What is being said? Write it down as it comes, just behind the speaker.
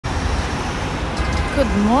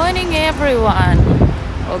Good morning, everyone,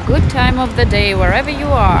 or good time of the day wherever you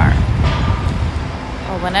are,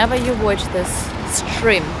 or whenever you watch this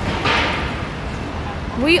stream.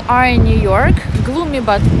 We are in New York, gloomy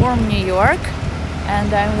but warm New York,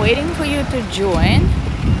 and I'm waiting for you to join,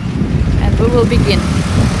 and we will begin.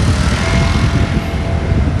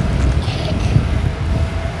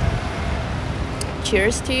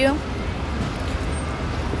 Cheers to you,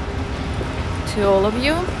 to all of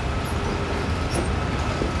you.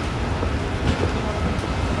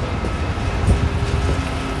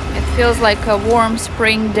 Feels like a warm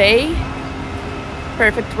spring day.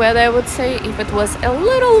 Perfect weather, I would say. If it was a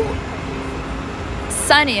little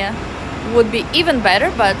sunnier, would be even better,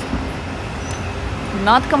 but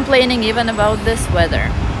not complaining even about this weather.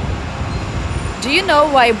 Do you know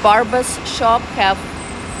why barbers shop have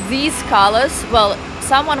these colors? Well,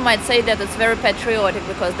 someone might say that it's very patriotic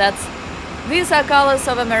because these are colors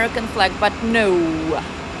of American flag, but no.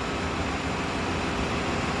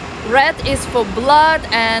 Red is for blood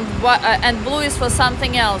and blue is for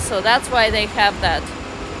something else, so that's why they have that.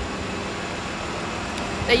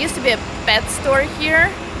 There used to be a pet store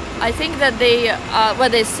here. I think that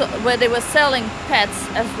where they were selling pets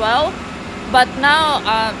as well, but now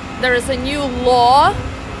there is a new law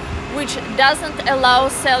which doesn't allow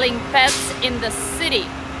selling pets in the city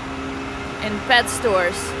in pet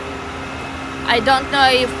stores. I don't know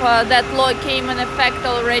if that law came in effect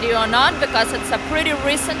already or not, because it's a pretty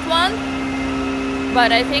recent one,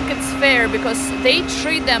 but I think it's fair because they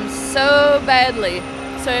treat them so badly.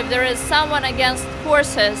 So if there is someone against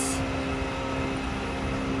horses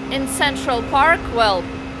in Central Park, well,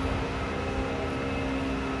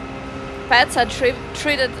 pets are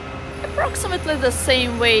treated approximately the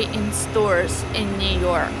same way in stores in New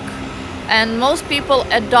York. And most people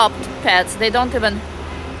adopt pets. They don't even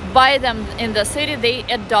buy them in the city, they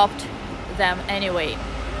adopt them anyway.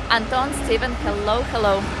 Anton, Steven, hello.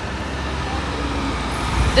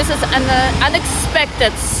 This is an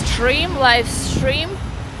unexpected live stream.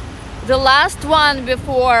 The last one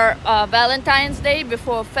before Valentine's Day,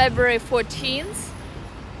 before February 14th.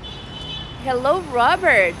 Hello,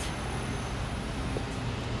 Robert.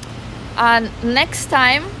 Next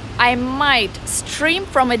time I might stream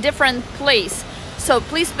from a different place. So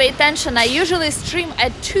please pay attention. I usually stream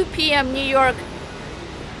at 2 p.m. New York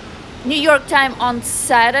time on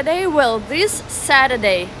Saturday. Well, this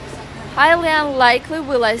Saturday, highly unlikely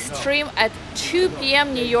will I stream at 2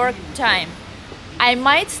 p.m. New York time. I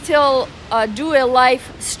might still do a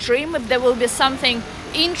live stream if there will be something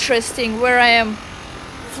interesting where I am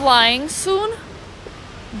flying soon,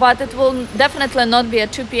 but it will definitely not be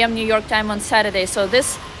at 2 p.m. New York time on Saturday. So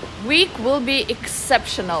this week will be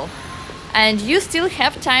exceptional. And you still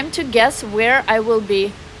have time to guess where I will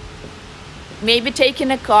be. Maybe taking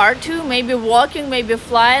a car to, maybe walking, maybe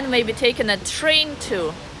flying, maybe taking a train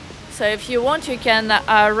to. So if you want, you can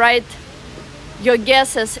write your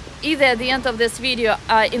guesses either at the end of this video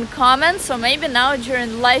in comments, or maybe now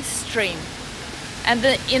during live stream. And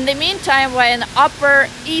in the meantime, we're in Upper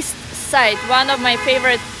East Side, one of my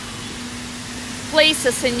favorite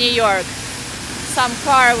places in New York. Some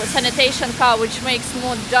sanitation car which makes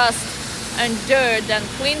more dust and dirt and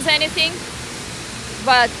cleans anything.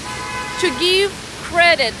 But to give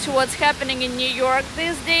credit to what's happening in New York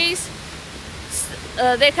these days,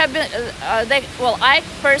 I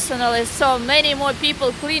personally saw many more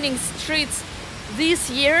people cleaning streets this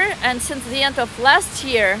year and since the end of last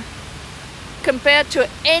year compared to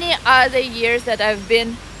any other years that I've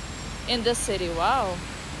been in the city. Wow,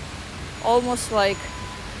 almost like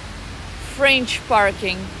French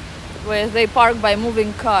parking, where they park by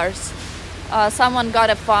moving cars. Someone got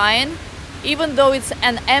a fine, even though it's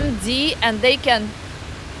an MD, and they can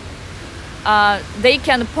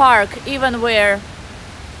park even where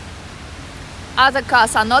other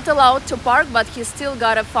cars are not allowed to park, but he still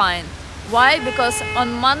got a fine. Why? Because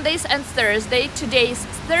on Mondays and Thursday, today's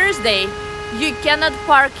Thursday, you cannot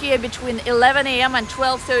park here between 11 a.m. and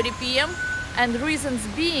 12:30 p.m. and reasons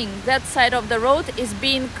being that side of the road is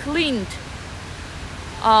being cleaned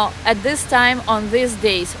at this time on these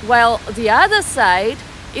days, while the other side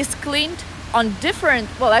is cleaned on different,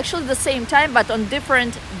 well, actually the same time, but on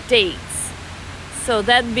different dates. So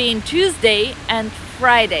that being Tuesday and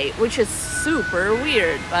Friday, which is super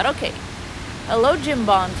weird, but okay. Hello, Jim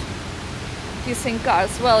Bond. Kissing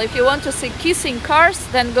cars. Well, if you want to see kissing cars,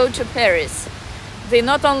 then go to Paris. They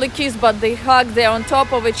not only kiss, but they hug, they're on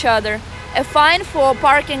top of each other. A fine for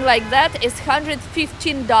parking like that is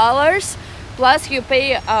 $115. Plus you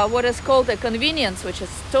pay what is called a convenience, which is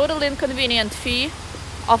totally inconvenient fee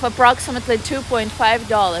of approximately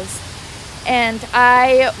 $2.5. and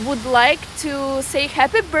I would like to say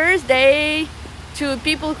happy birthday to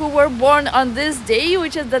people who were born on this day,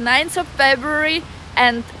 which is the 9th of February,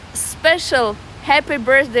 and special happy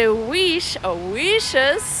birthday wish or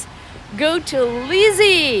wishes go to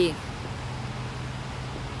Lizzie.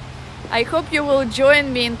 I hope you will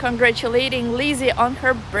join me in congratulating Lizzie on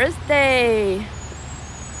her birthday.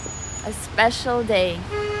 A special day.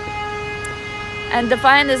 And the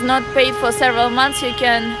fine is not paid for several months. You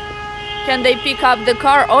can they pick up the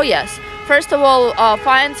car? Oh yes. First of all,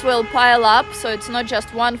 fines will pile up, so it's not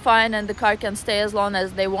just one fine and the car can stay as long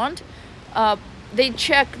as they want. They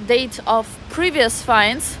check dates of previous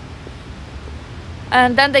fines,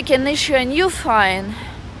 and then they can issue a new fine.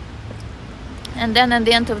 And then at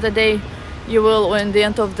the end of the day, you will, in the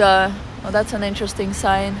end of the, oh, that's an interesting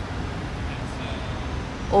sign,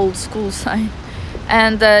 old school sign.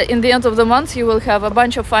 And in the end of the month, you will have a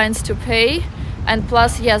bunch of fines to pay, and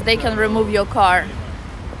plus, yes, they can remove your car.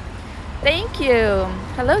 Thank you.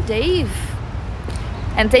 Hello, Dave.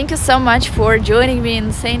 And thank you so much for joining me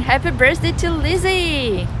in saying happy birthday to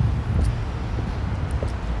Lizzie.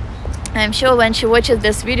 I'm sure when she watches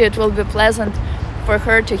this video, it will be pleasant for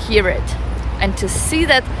her to hear it and to see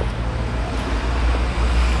that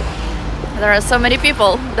there are so many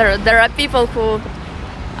people. There are people who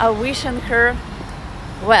are wishing her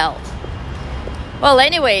well. Well,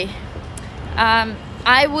 anyway,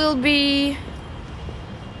 I will be...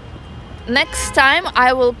 Next time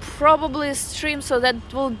I will probably stream, so that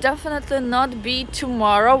will definitely not be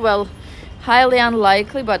tomorrow. Well, highly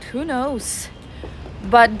unlikely, but who knows.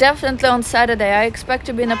 But definitely on Saturday I expect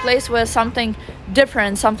to be in a place where something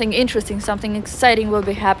different, something interesting, something exciting will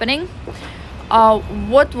be happening.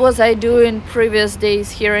 What was I doing previous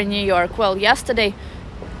days here in New York? Well, yesterday,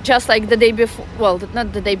 just like the day before, well,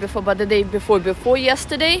 not the day before, but the day before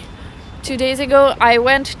yesterday, 2 days ago, I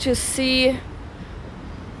went to see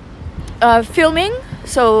filming.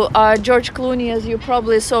 So George Clooney, as you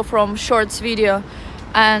probably saw from Shorts video,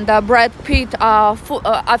 and Brad Pitt are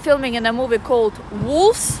filming in a movie called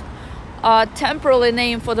Wolves. Temporary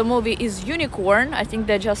name for the movie is Unicorn. I think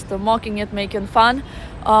they're just mocking it, making fun.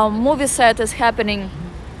 Movie set is happening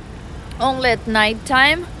only at night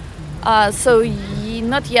time. So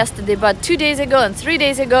not yesterday, but 2 days ago and 3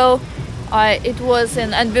 days ago, it was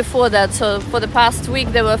in, and before that, so for the past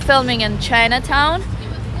week they were filming in Chinatown.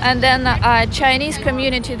 And then Chinese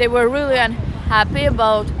community, they were really unhappy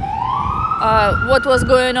about what was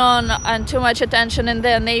going on and too much attention in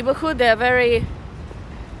their neighborhood. They're very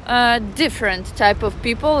different type of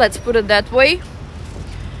people, let's put it that way.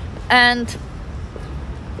 And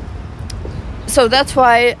so that's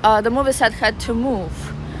why the movie set had to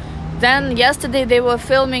move. Then yesterday they were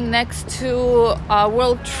filming next to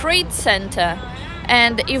World Trade Center.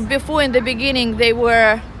 And if before in the beginning they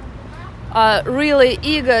were really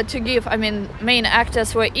eager to give, I mean, main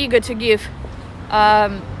actors were eager to give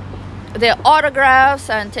their autographs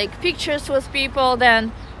and take pictures with people,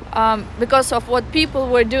 then because of what people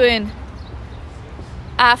were doing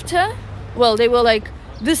after, well, they were like,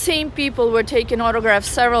 the same people were taking autographs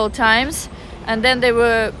several times, and then they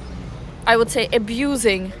were, I would say,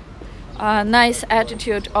 abusing nice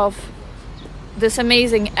attitude of these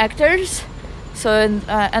amazing actors. So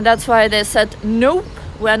and that's why they said, nope,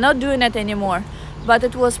 we're not doing it anymore. But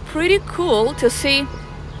it was pretty cool to see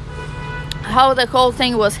how the whole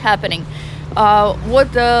thing was happening.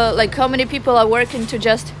 Like how many people are working to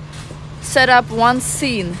just set up one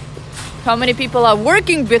scene, how many people are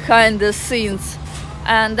working behind the scenes,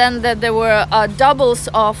 and then that there were doubles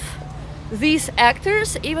of these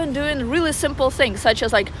actors even doing really simple things, such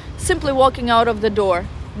as like simply walking out of the door,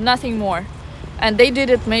 nothing more. And they did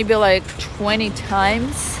it maybe like 20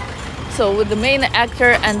 times. So with the main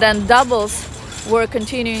actor, and then doubles were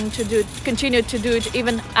continued to do it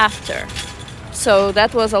even after. So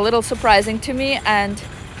that was a little surprising to me. And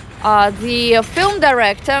the film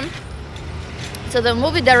director, so the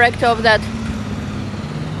movie director of that,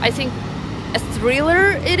 I think a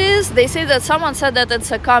thriller it is. They say that someone said that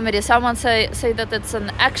it's a comedy. Someone say that it's an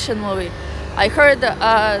action movie. I heard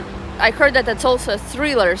that it's also a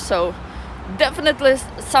thriller. So definitely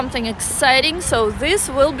something exciting. So this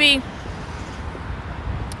will be.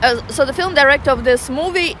 So the film director of this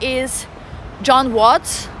movie is John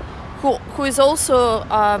Watts, who is also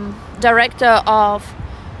director of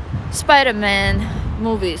Spider-Man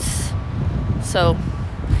movies. So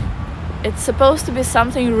it's supposed to be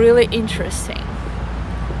something really interesting.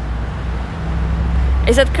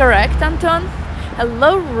 Is it correct, Anton?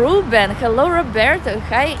 Hello, Ruben. Hello, Roberto.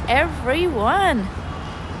 Hi, everyone.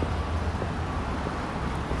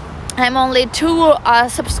 I'm only 2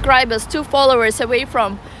 subscribers, 2 followers away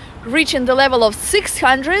from reaching the level of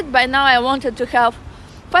 600. By now I wanted to have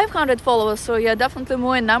 500 followers, so you're definitely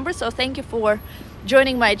more in numbers. So thank you for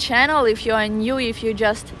joining my channel. If you are new, if you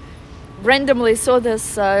just randomly saw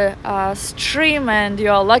this stream and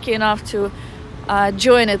you're lucky enough to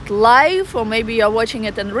join it live, or maybe you're watching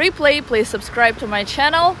it in replay, please subscribe to my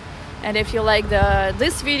channel. And if you like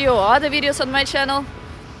this video or other videos on my channel,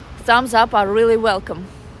 thumbs up are really welcome.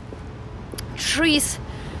 Trees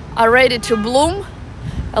are ready to bloom.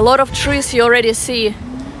 A lot of trees you already see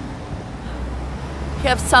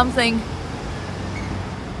have something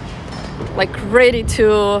like ready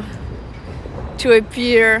to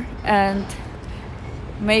appear and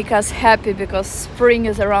make us happy, because spring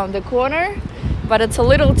is around the corner. But it's a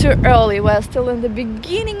little too early. We're still in the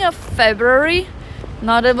beginning of February,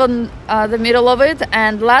 not even the middle of it,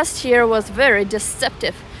 and last year was very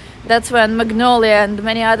deceptive. That's when magnolia and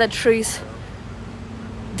many other trees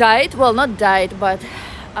died. Well, not died, but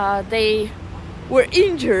they were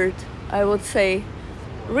injured, I would say.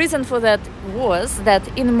 Reason for that was that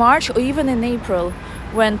in March or even in April,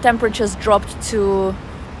 when temperatures dropped to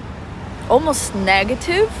almost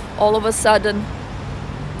negative all of a sudden,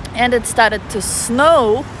 and it started to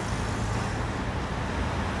snow,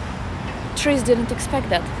 trees didn't expect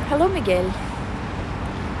that. Hello, Miguel.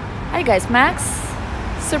 Hi guys. Max,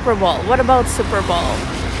 Super Bowl. What about Super Bowl?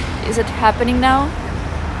 Is it happening now?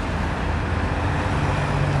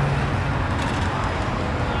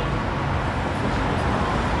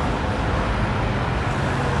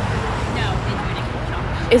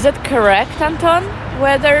 Is it correct, Anton?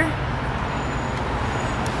 Weather?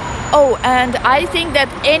 Oh, and I think that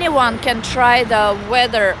anyone can try the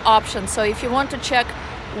weather option. So if you want to check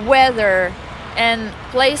weather in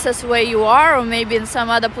places where you are, or maybe in some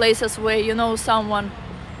other places where you know someone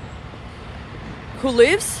who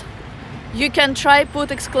lives, you can try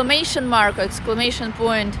put exclamation mark or exclamation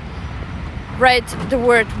point, write the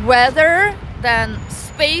word weather, then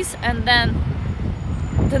space, and then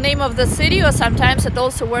the name of the city. Or sometimes it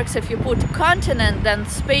also works if you put continent, then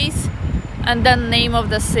space, and then name of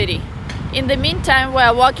the city. In the meantime, we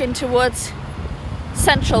are walking towards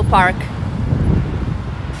Central Park.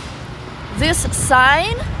 This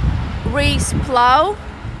sign, raise plow,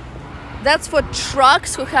 that's for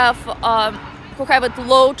trucks who have it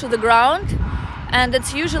low to the ground, and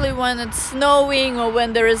it's usually when it's snowing or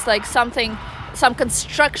when there is like some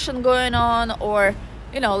construction going on, or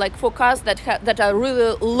you know, like for cars that are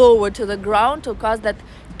really lower to the ground, or cars that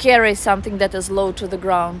carry something that is low to the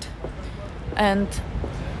ground. And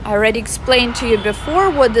I already explained to you before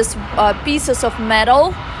what these pieces of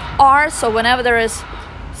metal are. So whenever there is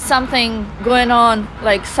something going on,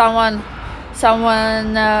 like so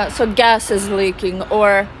gas is leaking,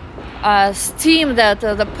 or steam that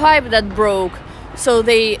the pipe that broke, so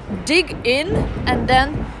they dig in, and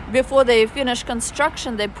then before they finish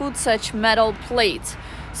construction, they put such metal plates.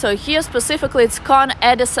 So here specifically it's Con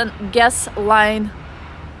Edison gas line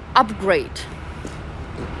upgrade.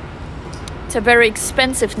 It's a very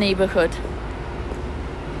expensive neighborhood,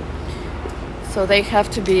 so they have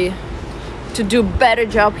to do better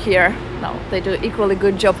job here. No, they do equally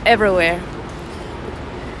good job everywhere.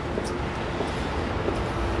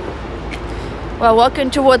 Well, walking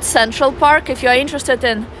towards Central Park. If you are interested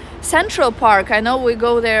in Central Park, I know we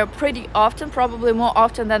go there pretty often, probably more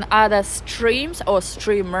often than other streams or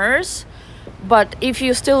streamers. But if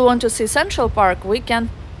you still want to see Central Park, we can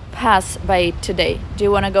pass by it today. Do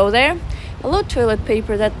you want to go there? Hello, toilet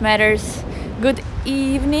paper that matters. Good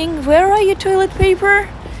evening. Where are you, toilet paper?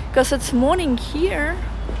 Because it's morning here.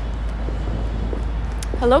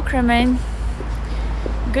 Hello, Cremain.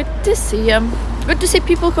 Good to see you. Good to see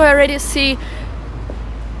people who already see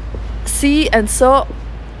and saw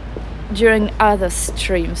during other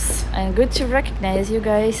streams, and good to recognize you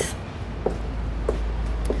guys.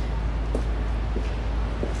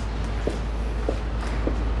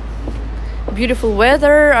 Beautiful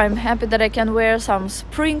weather. I'm happy that I can wear some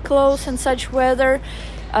spring clothes in such weather.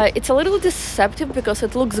 It's a little deceptive because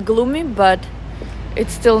it looks gloomy, but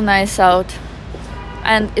it's still nice out,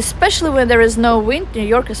 and especially when there is no wind, New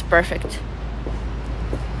York is perfect.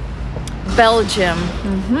 Belgium.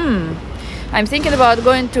 I'm thinking about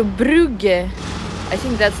going to Brugge. I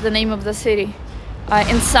think that's the name of the city.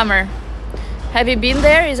 In summer. Have you been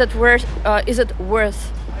there? Is it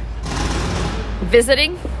worth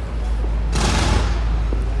visiting?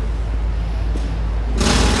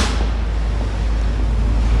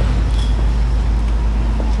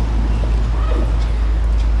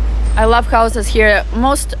 I love houses here.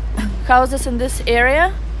 Most houses in this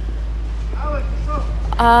area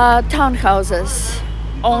are townhouses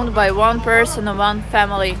owned by one person or one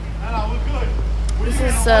family. This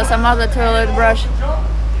is some other toilet brush.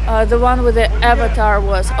 The one with the avatar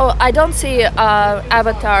was... Oh, I don't see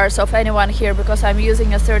avatars of anyone here because I'm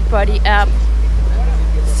using a third-party app.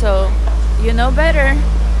 So, you know better.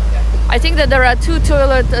 I think that there are two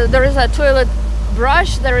toilet... there is a toilet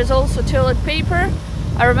brush, there is also toilet paper.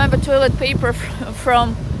 I remember toilet paper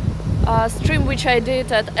from a stream which I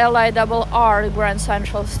did at LIRR, Grand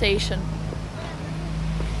Central Station.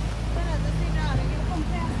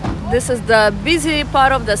 This is the busy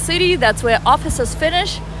part of the city. That's where offices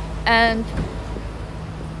finish and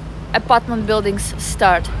apartment buildings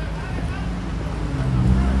start.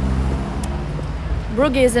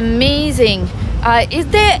 Brugge is amazing. Is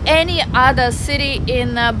there any other city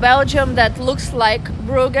in Belgium that looks like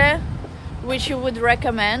Brugge which you would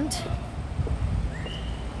recommend?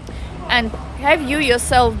 And have you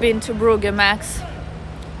yourself been to Brugge, Max?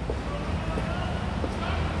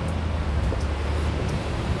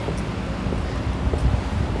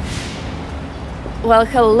 Well,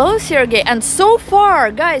 hello, Sergey. And so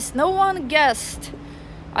far, guys, no one guessed.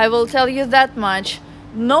 I will tell you that much.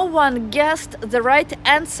 No one guessed the right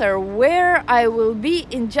answer where I will be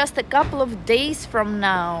in just a couple of days from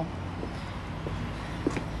now.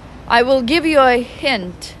 I will give you a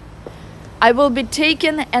hint. I will be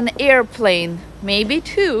taking an airplane, maybe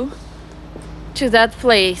two, to that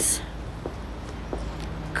place.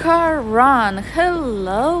 Karan.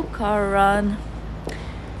 Hello, Karan.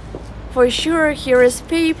 For sure, here is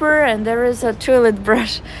paper and there is a toilet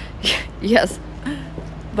brush. Yes,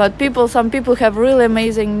 but some people have really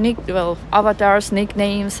amazing avatars,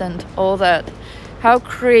 nicknames and all that. How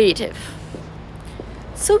creative.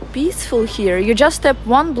 So peaceful here. You just step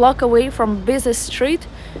 1 block away from busy street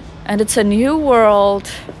and it's a new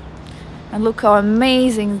world. And look how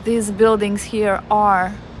amazing these buildings here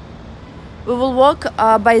are. We will walk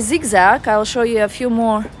by zigzag. I'll show you a few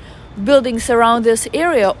more buildings around this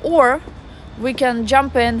area, or we can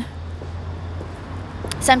jump in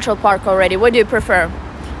Central Park already. What do you prefer?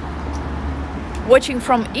 Watching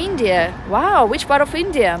from India. Wow, which part of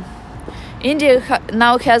India? India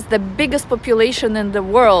now has the biggest population in the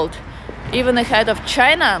world, even ahead of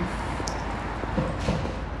China.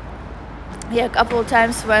 Yeah, a couple of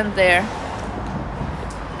times went there.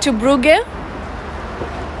 To Brugge.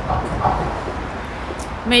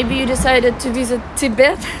 Maybe you decided to visit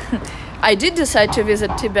Tibet. I did decide to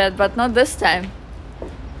visit Tibet, but not this time.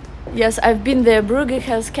 Yes, I've been there. Brugge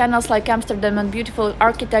has canals like Amsterdam and beautiful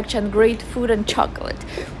architecture and great food and chocolate.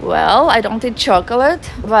 Well, I don't eat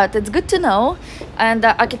chocolate, but it's good to know. And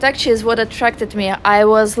the architecture is what attracted me. I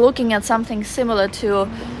was looking at something similar to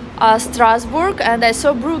Strasbourg, and I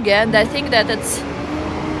saw Brugge, and I think that it's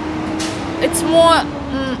more,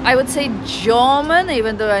 I would say, German,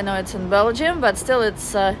 even though I know it's in Belgium, but still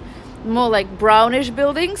it's more like brownish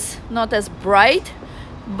buildings, not as bright.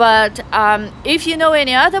 But if you know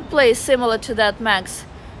any other place similar to that, Max,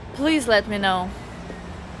 please let me know.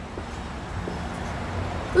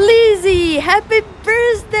 Lizzie, happy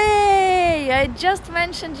birthday! I just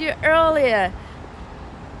mentioned you earlier.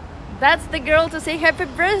 That's the girl to say happy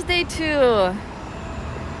birthday to.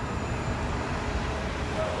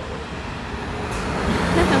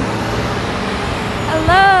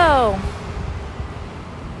 Hello.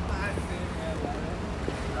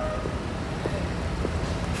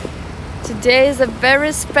 Today is a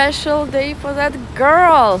very special day for that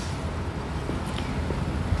girl.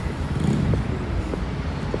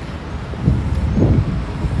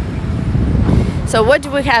 So what do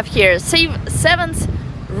we have here? 7th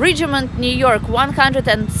Regiment New York,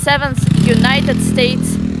 107th United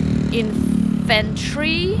States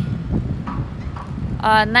Infantry,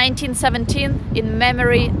 1917 in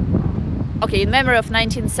memory. Okay, in memory of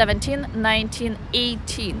 1917,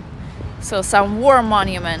 1918. So some war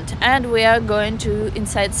monument, and we are going to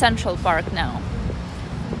inside Central Park now.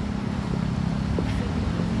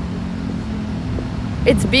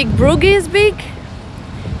 It's big. Brugge is big.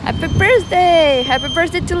 Happy birthday! Happy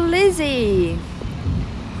birthday to Lizzie.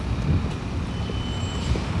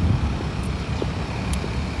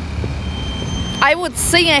 I would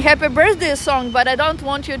sing a happy birthday song, but I don't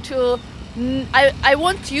want you to. I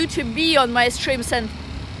want you to be on my streams and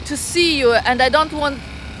to see you, and I don't want.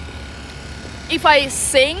 If I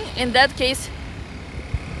sing, in that case,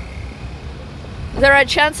 there are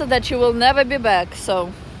chances that you will never be back,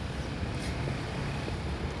 so.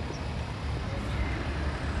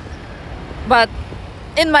 But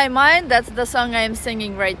in my mind, that's the song I am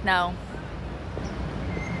singing right now.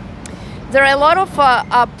 There are a lot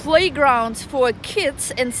of playgrounds for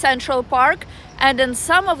kids in Central Park, and in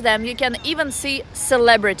some of them you can even see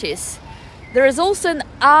celebrities. There is also an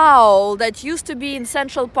owl that used to be in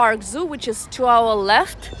Central Park Zoo, which is to our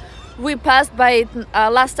left. We passed by it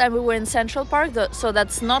last time we were in Central Park, so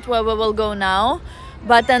that's not where we will go now.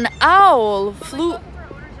 But an owl flew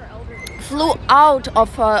out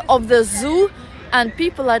of the zoo, and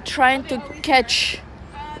people are trying to catch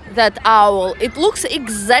that owl. It looks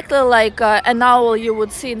exactly like an owl you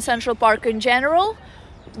would see in Central Park in general,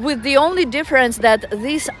 with the only difference that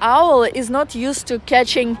this owl is not used to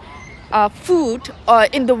catching food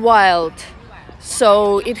in the wild,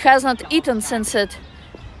 so it has not eaten since it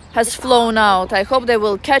has flown out. I hope they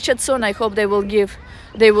will catch it soon. I hope they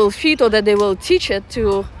will feed, or that they will teach it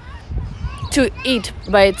to eat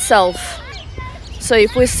by itself. So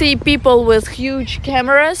if we see people with huge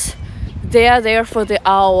cameras, they are there for the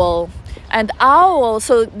owl. And owl,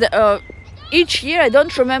 so each year, I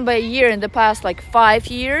don't remember a year in the past like 5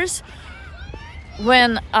 years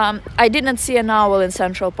when I didn't see an owl in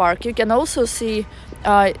Central Park. You can also see,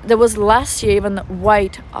 there was last year even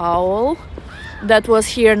white owl that was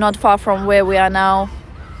here not far from where we are now.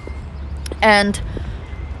 And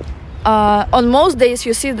on most days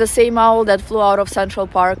you see the same owl that flew out of Central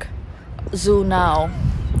Park Zoo now.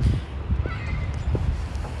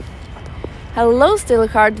 Hello,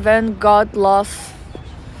 Stillheart, when God lost.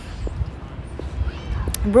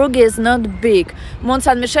 Brugge is not big. Mont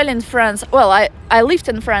Saint-Michel in France. Well, I lived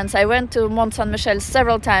in France. I went to Mont Saint-Michel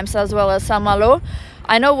several times, as well as Saint-Malo.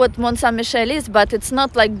 I know what Mont Saint-Michel is, but it's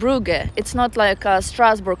not like Brugge. It's not like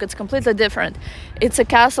Strasbourg. It's completely different. It's a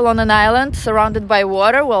castle on an island surrounded by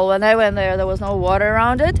water. Well, when I went there was no water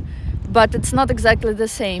around it, but it's not exactly the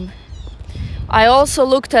same. I also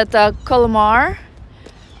looked at Colmar.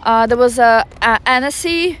 There was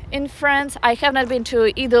Annecy in France. I have not been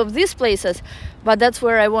to either of these places, but that's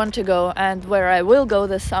where I want to go and where I will go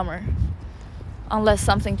this summer, unless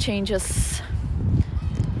something changes.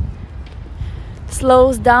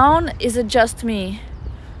 Slows down. Is it just me?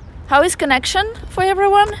 How is connection for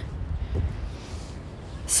everyone?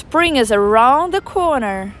 Spring is around the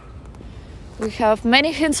corner. We have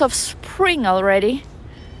many hints of spring already.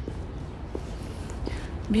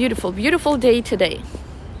 Beautiful, beautiful day today.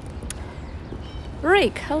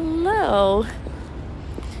 Rick, hello.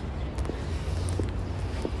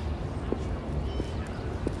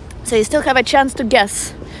 So you still have a chance to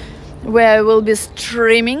guess where I will be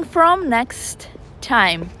streaming from next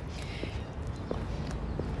time.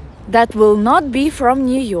 That will not be from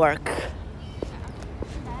New York.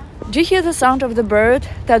 Do you hear the sound of the bird?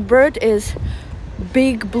 That bird is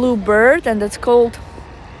big blue bird, and it's called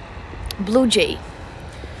blue jay.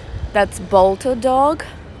 That's Balto dog.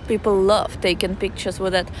 People love taking pictures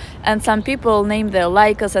with it, and some people name their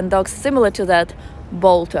Lycas and dogs similar to that,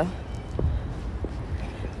 Balto.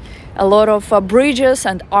 A lot of bridges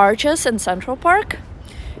and arches in Central Park,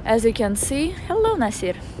 as you can see. Hello,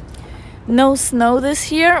 Nasir. No snow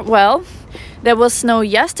this year. Well, there was snow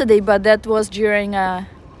yesterday, but that was during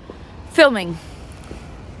filming,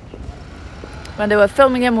 when they were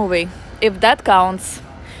filming a movie, if that counts.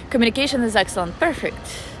 Communication is excellent.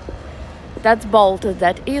 Perfect. That's Balto.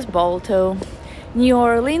 That is Balto. New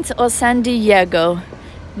Orleans or San Diego?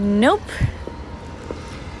 Nope.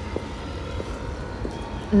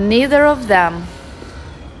 Neither of them.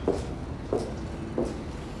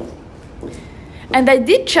 And I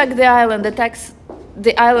did check the island,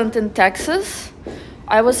 the island in Texas.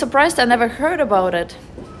 I was surprised. I never heard about it.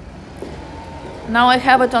 Now I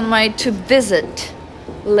have it on my to visit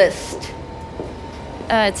list.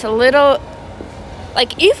 It's a little,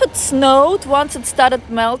 like, if it snowed once it started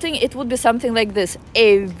melting, it would be something like this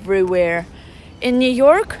everywhere. In New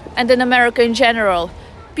York and in America in general,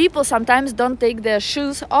 people sometimes don't take their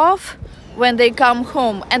shoes off when they come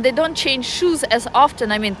home, and they don't change shoes as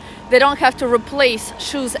often. I mean, they don't have to replace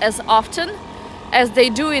shoes as often as they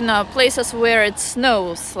do in places where it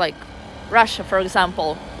snows, like Russia, for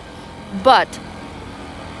example. But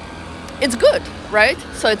it's good, right?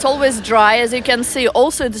 So it's always dry, as you can see.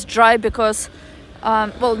 Also, it's dry because,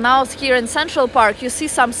 well, now here in Central Park, you see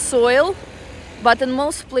some soil, but in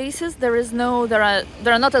most places there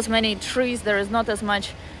are not as many trees, there is not as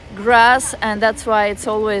much grass, and that's why it's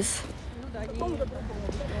always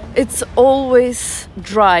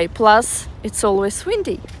dry. Plus, it's always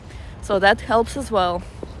windy, so that helps as well.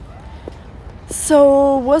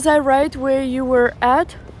 So, was I right where you were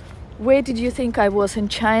at? Where did you think I was in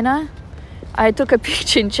China? I took a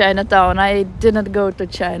picture in Chinatown. I didn't go to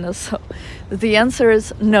China, so the answer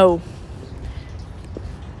is no.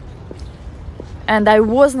 And I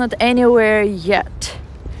was not anywhere yet.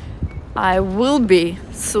 I will be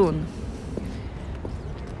soon.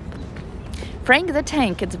 Crank the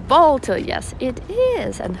tank. It's Balto. Yes, it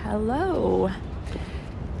is. And hello.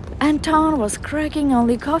 Anton was cracking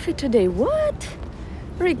only coffee today. What?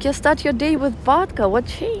 Rick, you start your day with vodka. What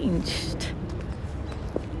changed?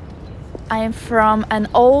 I am from an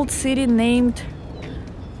old city named,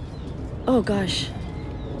 oh gosh,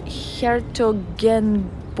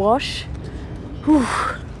 Hertogenbosch. Whew.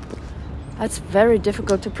 That's very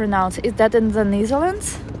difficult to pronounce. Is that in the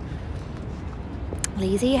Netherlands?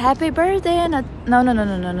 Lizzie, happy birthday. No.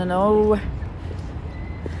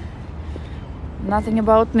 Nothing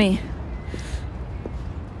about me.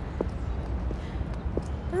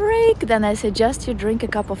 Rick, then I suggest you drink a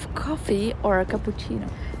cup of coffee or a cappuccino.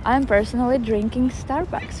 I'm personally drinking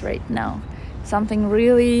Starbucks right now. Something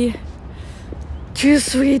really too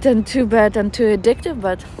sweet and too bad and too addictive,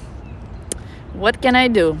 but what can I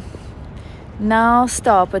do? Now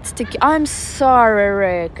stop, it's tequila. I'm sorry,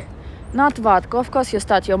 Rick. Not vodka. Of course you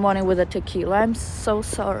start your morning with a tequila. I'm so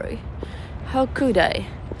sorry. How could I?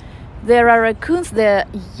 There are raccoons there,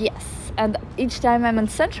 yes. And each time I'm in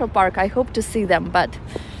Central Park, I hope to see them. But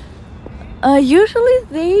usually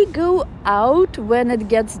they go out when it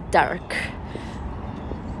gets dark.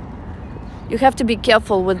 You have to be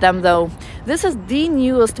careful with them, though. This is the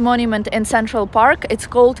newest monument in Central Park. It's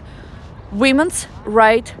called Women's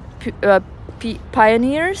Right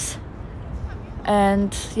Pioneers.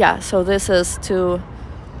 And yeah, so this is to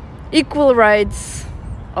equal rights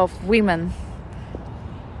of women.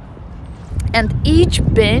 And each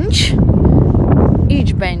bench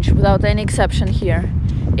without any exception here,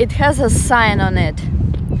 it has a sign on it.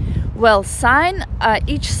 Well,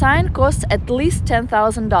 each sign costs at least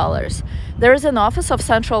 $10,000. There is an office of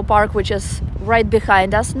Central Park which is right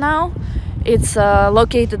behind us now. It's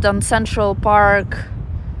located on Central Park,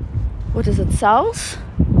 what is it, South?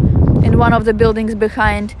 In one of the buildings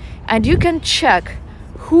behind, and you can check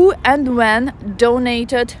who and when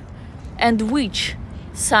donated and which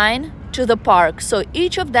sign to the park. So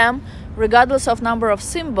each of them, regardless of number of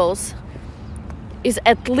symbols, is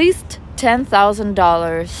at least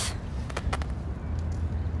 $10,000.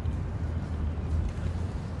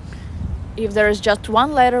 If there is just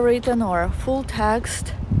one letter written or full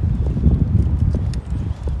text,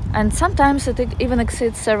 and sometimes it even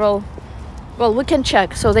exceeds several. Well, we can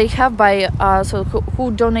check. So they have by so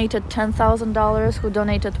who donated $10,000, who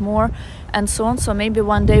donated more, and so on. So maybe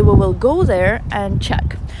one day we will go there and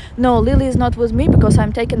check. No, Lily is not with me because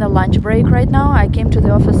I'm taking a lunch break right now. I came to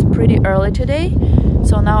the office pretty early today,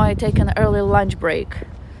 so now I take an early lunch break.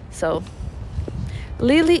 So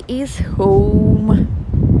Lily is home.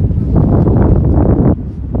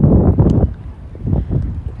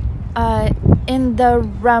 In the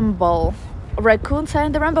Ramble. Raccoons are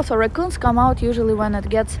in the Ramble. So raccoons come out usually when it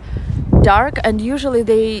gets dark, and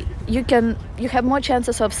usually you have more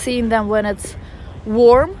chances of seeing them when it's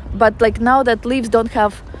warm. But like now that trees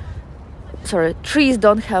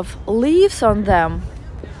don't have leaves on them,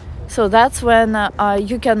 so that's when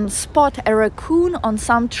you can spot a raccoon on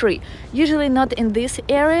some tree. Usually not in this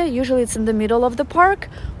area, usually it's in the middle of the park,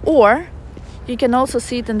 or you can also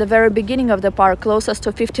see it in the very beginning of the park, closest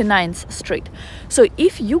to 59th Street. So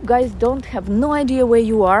if you guys don't have no idea where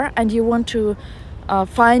you are and you want to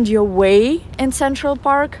find your way in Central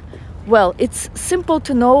Park, well, it's simple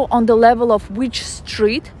to know on the level of which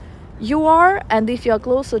street you are and if you are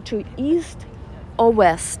closer to east or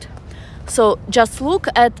west. So just look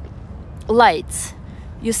at lights.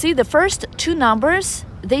 You see the first two numbers,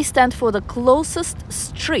 they stand for the closest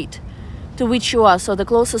street to which you are. So the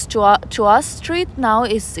closest to us street now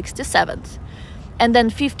is 67th. And then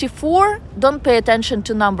 54, don't pay attention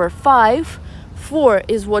to number 5. 4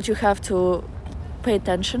 is what you have to pay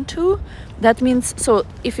attention to. That means, so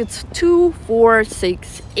if it's 2, 4,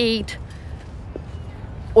 6, 8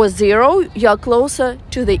 or 0, you're closer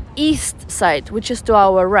to the east side, which is to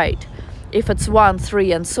our right. If it's 1,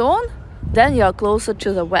 3 and so on, then you're closer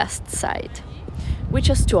to the west side, which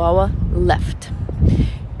is to our left.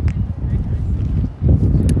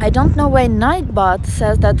 I don't know why Nightbot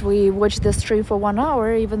says that we watched the stream for 1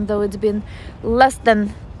 hour, even though it's been less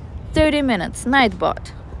than 30 minutes.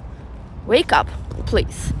 Nightbot, wake up,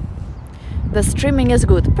 please. The streaming is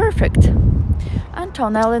good. Perfect.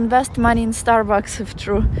 Anton, I'll invest money in Starbucks if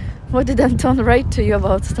true. What did Anton write to you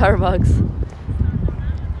about Starbucks?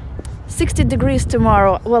 60 degrees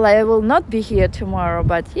tomorrow. Well, I will not be here tomorrow,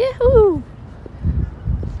 but yahoo!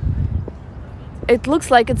 It looks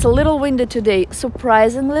like it's a little windy today.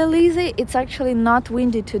 Surprisingly, Lizzie, it's actually not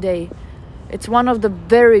windy today. It's one of the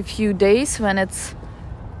very few days when it's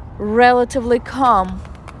relatively calm.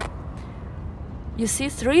 You see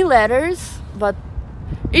 3 letters, but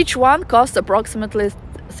each one costs approximately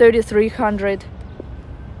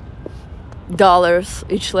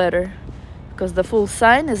 $3,300 each letter, because the full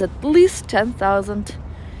sign is at least 10,000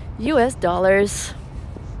 US dollars.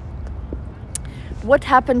 What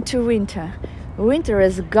happened to winter? Winter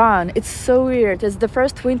is gone. It's so weird. It's the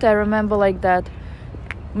first winter I remember like that.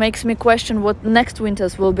 Makes me question what next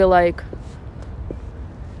winters will be like.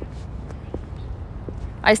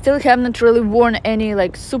 I still haven't really worn any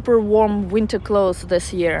like super warm winter clothes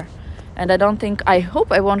this year, and I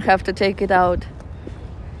hope I won't have to take it out.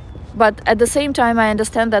 But at the same time, I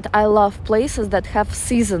understand that I love places that have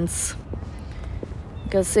seasons,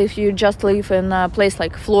 because if you just live in a place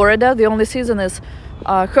like Florida, the only season is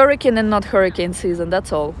hurricane and not hurricane season,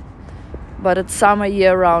 that's all. But it's summer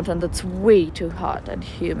year round, and it's way too hot and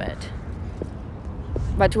humid.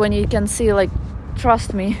 But when you can see, like,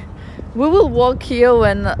 trust me, we will walk here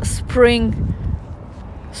when spring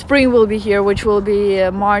will be here, which will be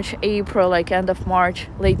March, April, like end of March,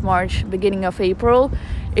 late March, beginning of April.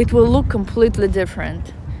 It will look completely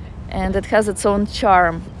different, and it has its own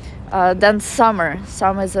charm. Then summer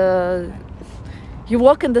is you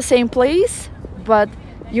walk in the same place, but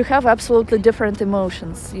you have absolutely different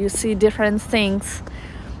emotions. You see different things,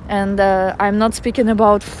 and I'm not speaking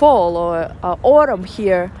about fall or autumn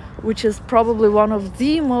here, which is probably one of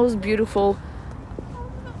the most beautiful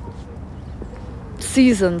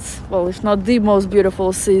seasons. Well, if not the most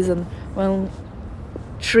beautiful season, when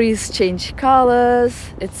trees change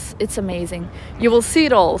colors. It's amazing. You will see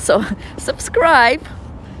it all, so subscribe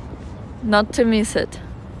not to miss it.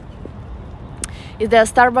 Is there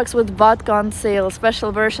Starbucks with vodka on sale,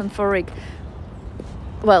 special version for Rick?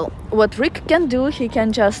 Well, what Rick can do, he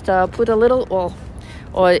can just put a little,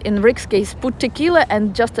 or in Rick's case, put tequila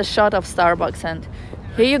and just a shot of Starbucks, and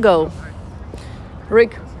here you go.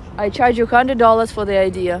 Rick, I charge you $100 for the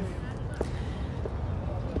idea.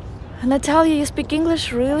 Natalia, you speak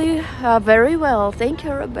English really very well. Thank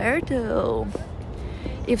you, Roberto.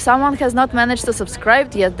 If someone has not managed to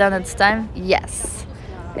subscribe yet, then it's time. Yes,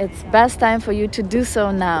 it's best time for you to do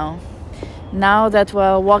so now. Now that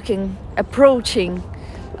we're approaching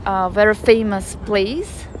a very famous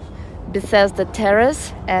place, Bethesda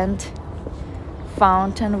Terrace, and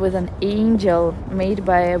fountain with an angel made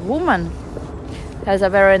by a woman. Has a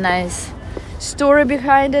very nice story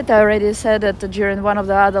behind it. I already said it during one of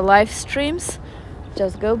the other live streams.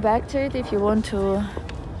 Just go back to it if you want to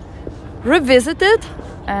revisit it,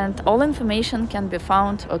 and all information can be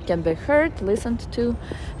found or can be heard, listened to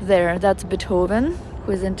there. That's Beethoven,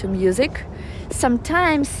 who is into music.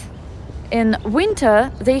 Sometimes in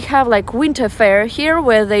winter they have like winter fair here,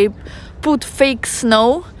 where they put fake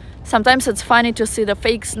snow. Sometimes it's funny to see the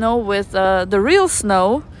fake snow with the real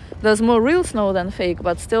snow. There's more real snow than fake,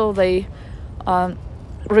 but still they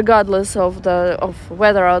regardless of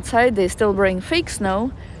weather outside, they still bring fake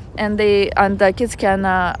snow, and the kids can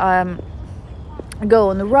go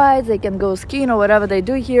on the rides, they can go skiing or whatever they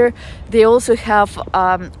do here. They also have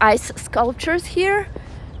ice sculptures here,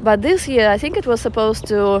 but this year I think it was supposed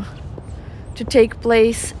to take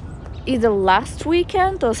place either last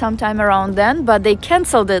weekend or sometime around then, but they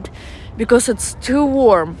canceled it because it's too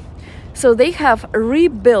warm. So they have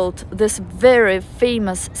rebuilt this very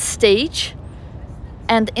famous stage,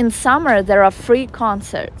 and in summer there are free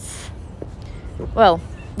concerts. Well,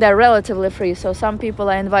 they're relatively free, so some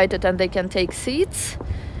people are invited and they can take seats.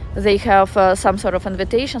 They have some sort of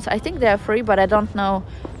invitations. I think they are free, but I don't know.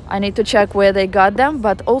 I need to check where they got them.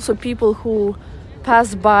 But also people who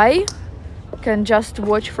pass by can just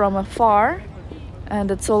watch from afar,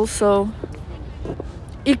 and it's also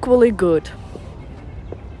equally good.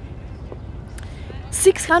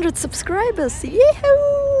 600 subscribers,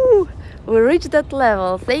 yahoo! We reached that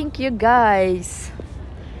level. Thank you, guys.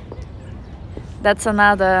 That's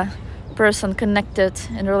another person connected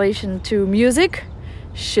in relation to music,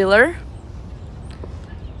 Schiller.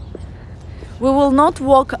 We will not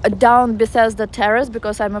walk down Bethesda Terrace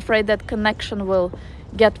because I'm afraid that connection will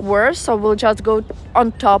get worse, so we'll just go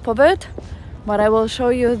on top of it. But I will show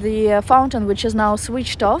you the fountain, which is now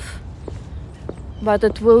switched off, but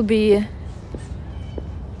it will be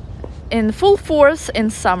in full force in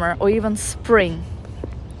summer or even spring.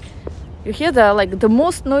 You hear the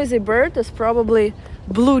most noisy bird is probably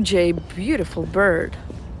blue jay. Beautiful bird.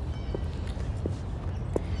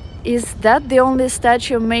 Is that the only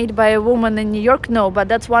statue made by a woman in New York? No, but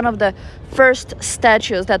that's one of the first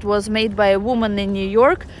statues that was made by a woman in New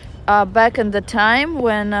York back in the time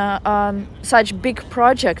when such big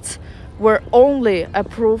projects were only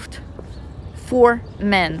approved for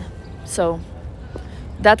men. So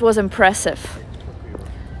that was impressive.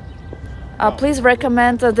 Please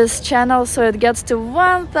recommend this channel so it gets to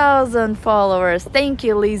 1,000 followers. Thank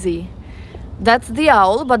you, Lizzie. That's the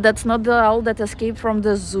owl, but that's not the owl that escaped from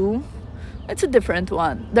the zoo. It's a different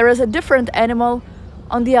one. There is a different animal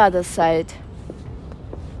on the other side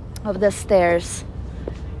of the stairs.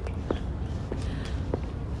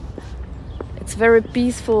 It's very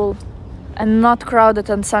peaceful and not crowded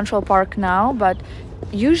in Central Park now, but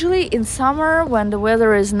usually in summer when the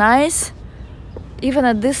weather is nice, even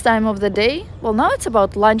at this time of the day, well, now it's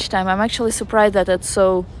about lunchtime. I'm actually surprised that it's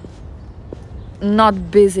so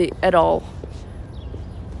not busy at all.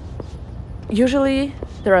 Usually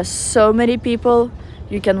there are so many people,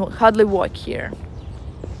 you can hardly walk here.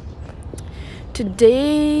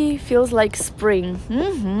 Today feels like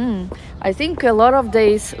spring. I think a lot of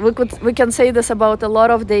days, we can say this about a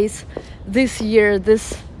lot of days this year,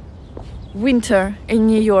 this winter in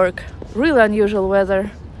New York. Really unusual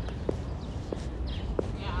weather.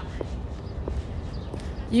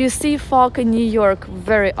 You see fog in New York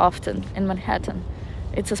very often in Manhattan.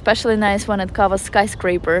 It's especially nice when it covers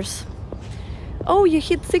skyscrapers. Oh, you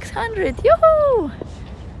hit 600! Yoo-hoo!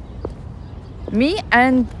 Me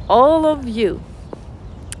and all of you.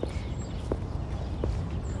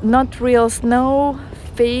 Not real snow,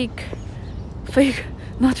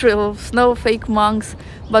 not real snow, fake monks.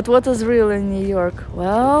 But what is real in New York?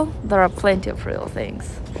 Well, there are plenty of real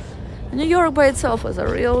things. New York by itself is a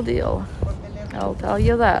real deal. I'll tell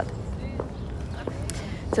you that.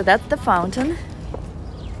 So that's the fountain.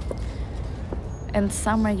 In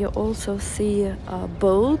summer you also see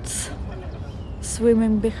boats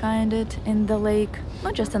swimming behind it in the lake.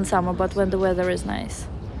 Not just in summer, but when the weather is nice.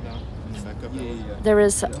 There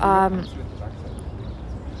is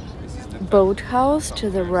boathouse to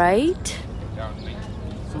the right,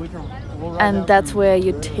 and that's where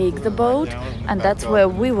you take the boat, and that's where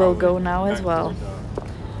we will go now as well.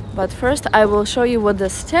 But first I will show you what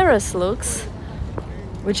this terrace looks,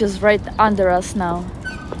 which is right under us now.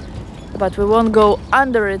 But we won't go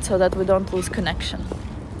under it so that we don't lose connection.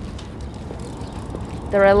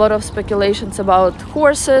 There are a lot of speculations about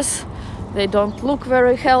horses. They don't look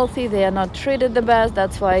very healthy, they are not treated the best.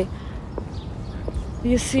 That's why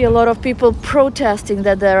you see a lot of people protesting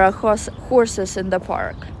that there are horses in the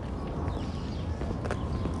park.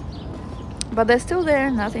 But they're still there,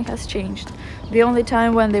 nothing has changed. The only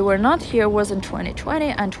time when they were not here was in 2020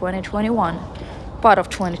 and 2021. Part of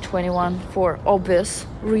 2021 for obvious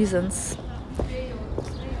reasons.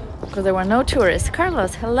 Because there were no tourists.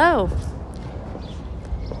 Carlos, hello!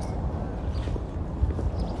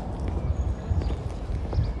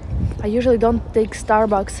 I usually don't take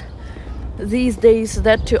Starbucks these days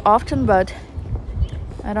that too often, but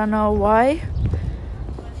I don't know why.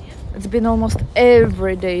 It's been almost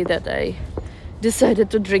every day that I decided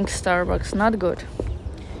to drink Starbucks. Not good.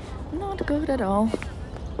 Not good at all.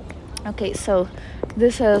 Okay, so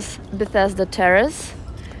this is Bethesda Terrace.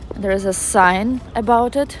 There is a sign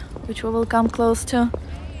about it, which we will come close to.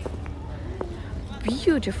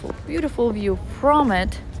 Beautiful, beautiful view from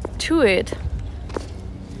it to it.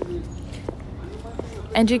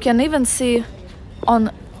 And you can even see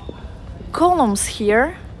on columns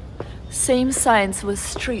here, same signs with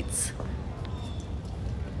streets.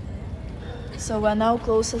 So we're now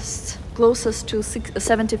closest to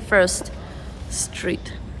 71st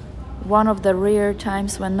Street. One of the rare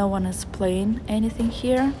times when no one is playing anything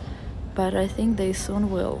here, but I think they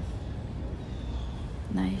soon will.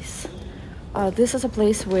 Nice. This is a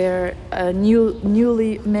place where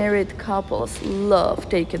newly married couples love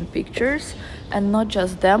taking pictures, and not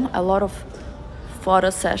just them, a lot of photo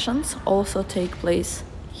sessions also take place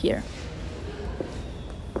here.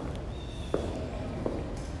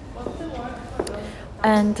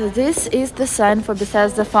 And this is the sign for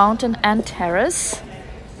Bethesda Fountain and Terrace,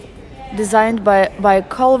 designed by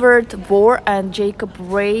Calvert Bohr and Jacob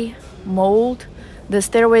Ray Mold. The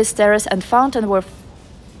stairways, terrace and fountain were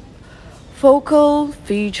focal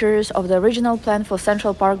features of the original plan for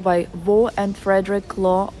Central Park by Vaux and Frederick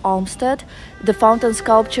Law Olmsted. The fountain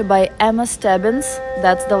sculpture by Emma Stebbins,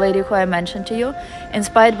 that's the lady who I mentioned to you,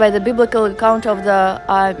 inspired by the biblical account of the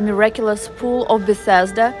miraculous pool of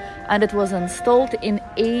Bethesda, and it was installed in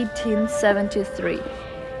 1873.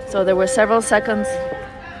 So there were several seconds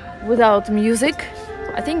without music.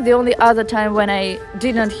 I think the only other time when I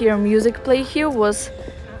didn't hear music play here was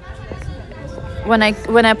when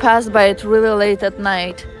I passed by it really late at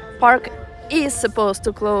night. Park is supposed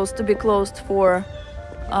to be closed for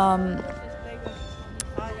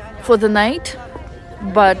the night,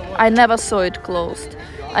 but I never saw it closed.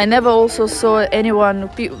 I never also saw anyone,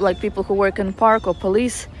 like people who work in park or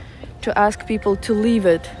police, to ask people to leave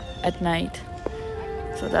it at night.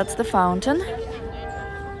 So that's the fountain.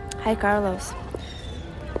 Hi, Carlos.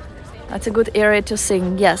 That's a good area to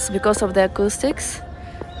sing, yes, because of the acoustics.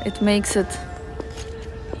 It makes it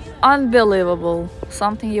unbelievable,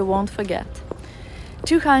 something you won't forget.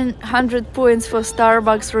 200 points for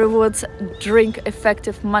Starbucks rewards drink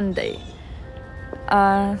effective Monday.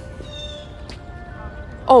 Oh,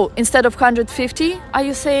 instead of 150, are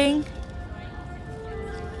you saying?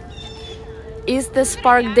 Is the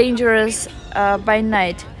spark dangerous by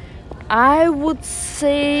night? I would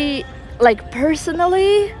say, like,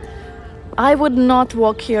 personally, I would not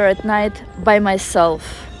walk here at night by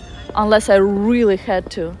myself unless I really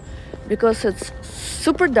had to, because it's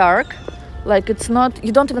super dark. Like, it's not,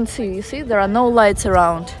 you don't even see, you see, there are no lights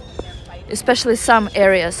around, especially some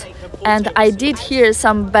areas. And I did hear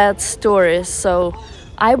some bad stories, so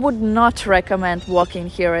I would not recommend walking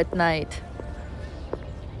here at night.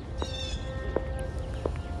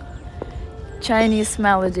 Chinese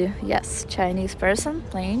melody, yes, Chinese person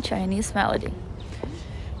playing Chinese melody.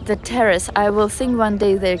 The terrace, I will sing one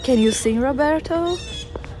day there. Can you sing, Roberto?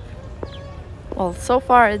 Well, so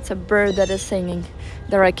far it's a bird that is singing.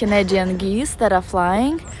 There are Canadian geese that are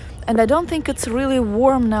flying, and I don't think it's really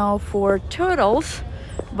warm now for turtles,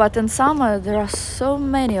 but in summer there are so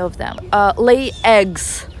many of them. Lay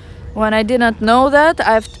eggs. When I didn't know that,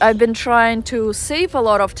 I've been trying to save a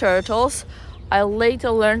lot of turtles. I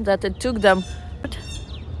later learned that it took them.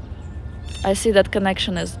 I see that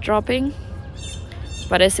connection is dropping,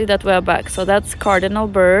 but I see that we're back. So that's cardinal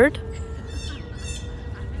bird.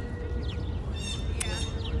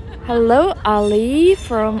 Hello, Ali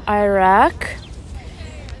from Iraq.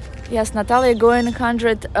 Yes, Natalia going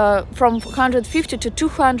 100 from 150 to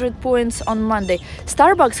 200 points on Monday.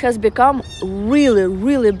 Starbucks has become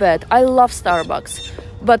really bad. I love Starbucks,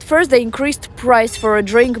 but first they increased price for a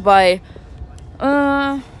drink by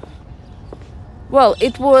well,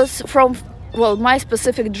 it was from, well, my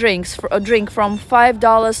specific drinks, for a drink from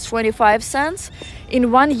 $5.25.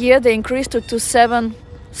 In 1 year they increased it to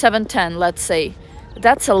 $7.10, let's say.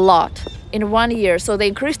 That's a lot in 1 year. So they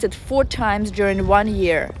increased it 4 times during 1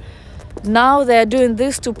 year. Now they're doing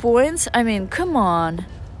these 2 points. I mean, come on.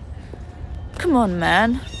 Come on,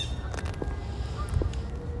 man.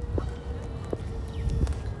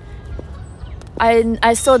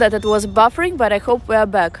 I saw that it was buffering, but I hope we are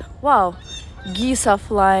back. Wow, geese are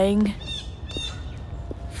flying.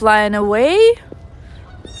 Flying away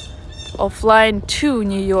or flying to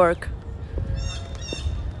New York?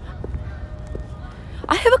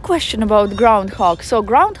 I have a question about groundhog. So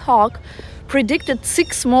groundhog predicted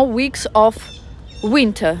 6 more weeks of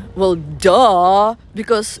winter. Well, duh,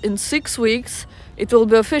 because in 6 weeks it will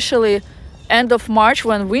be officially end of March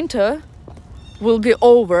when winter will be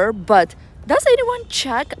over. But does anyone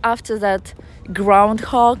check after that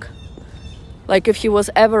groundhog, like if he was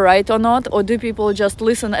ever right or not, or do people just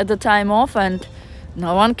listen at the time off and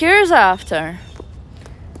no one cares after?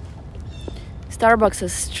 Starbucks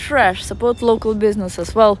is trash. Support local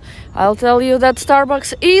businesses. Well, I'll tell you that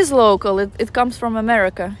Starbucks is local. It comes from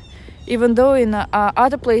America, even though in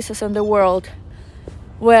other places in the world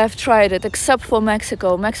where I've tried it, except for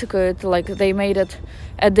Mexico. Mexico, like they made it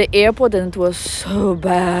at the airport and it was so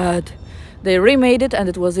bad. They remade it and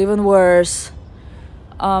it was even worse.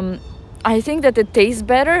 I think that it tastes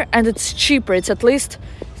better and it's cheaper. It's at least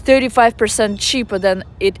 35% cheaper than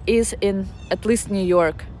it is in at least New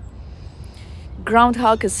York.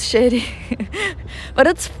 Groundhog is shady. But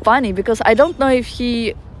it's funny because I don't know if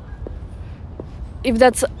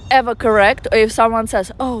that's ever correct, or if someone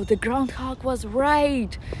says, oh, the groundhog was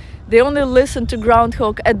right. They only listen to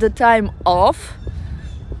groundhog at the time off,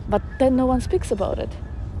 but then no one speaks about it.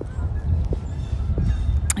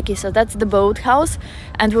 Okay, so that's the boathouse,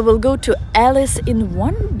 and we will go to Alice in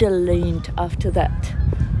Wonderland after that.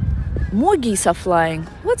 More geese are flying.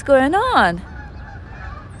 What's going on?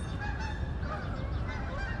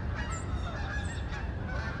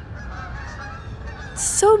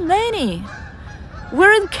 So many.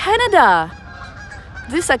 We're in Canada.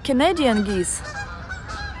 These are Canadian geese.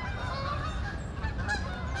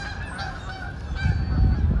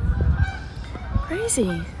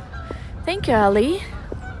 Crazy. Thank you, Ali.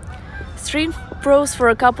 Stream froze for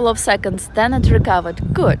a couple of seconds, then it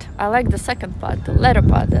recovered. Good. I like the second part, the latter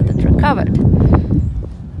part, that it recovered.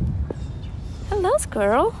 Hello,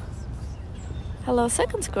 squirrel. Hello,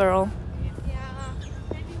 second squirrel.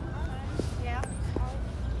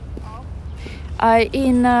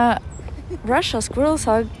 In Russia, squirrels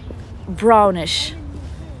are brownish.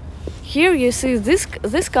 Here you see this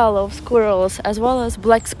color of squirrels as well as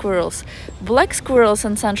black squirrels. Black squirrels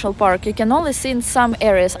in Central Park you can only see in some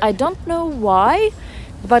areas. I don't know why,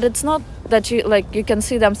 but it's not that you can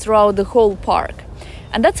see them throughout the whole park.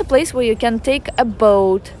 And that's a place where you can take a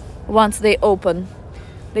boat once they open.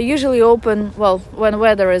 They usually open, well, when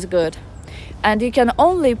weather is good. And you can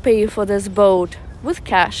only pay for this boat with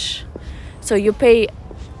cash. So you pay,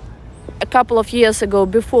 a couple of years ago,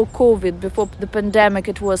 before COVID, before the pandemic,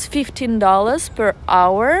 it was $15 per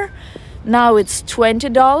hour. Now it's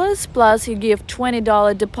 $20, plus you give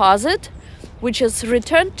 $20 deposit, which is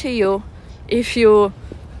returned to you if you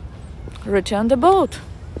return the boat.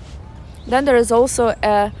 Then there is also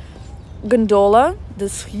a gondola,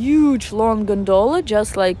 this huge long gondola,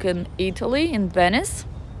 just like in Italy, in Venice.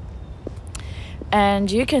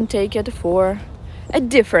 And you can take it for a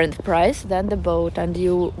different price than the boat, and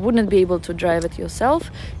you wouldn't be able to drive it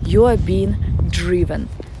yourself. You are being driven.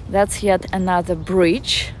 That's yet another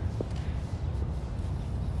bridge.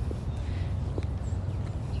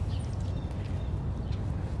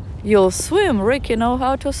 You'll swim. Ricky know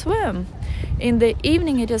how to swim. In the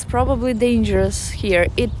evening it is probably dangerous here.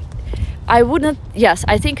 I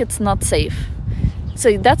think it's not safe.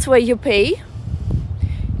 So that's where you pay.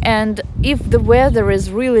 And if the weather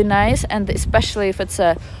is really nice, and especially if it's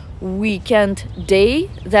a weekend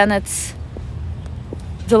day, then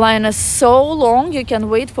the line is so long you can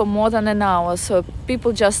wait for more than an hour. So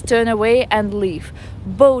people just turn away and leave.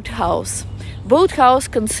 Boathouse. Boathouse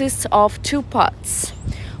consists of two parts.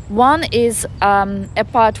 One is a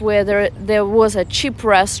part where there was a cheap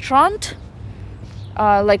restaurant,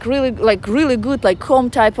 like really good, like home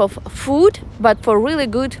type of food, but for really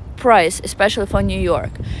good price, especially for New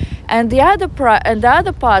York. And the other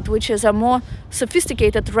part, which is a more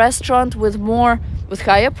sophisticated restaurant with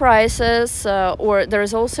higher prices, or there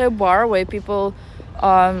is also a bar where people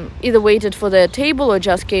either waited for their table or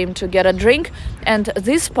just came to get a drink. And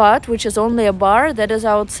this part, which is only a bar, that is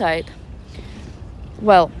outside.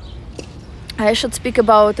 Well, I should speak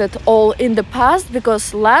about it all in the past,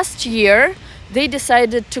 because last year they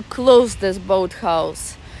decided to close this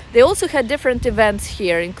boathouse. They also had different events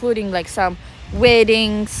here, including like some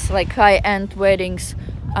weddings, like high-end weddings,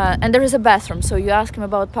 and there is a bathroom. So you ask him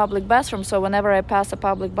about public bathroom, so whenever I pass a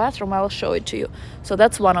public bathroom, I'll show it to you. So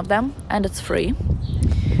that's one of them, and it's free.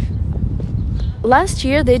 Last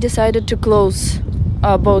year they decided to close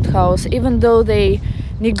boathouse, even though they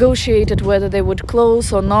negotiated whether they would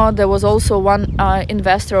close or not. There was also one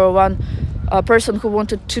investor or one person who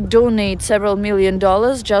wanted to donate several $1 million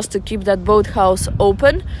just to keep that boathouse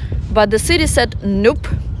open, but the city said nope,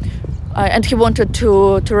 and he wanted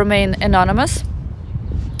to remain anonymous,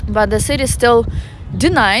 but the city still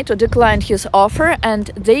denied or declined his offer, and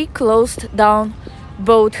they closed down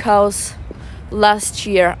boathouse last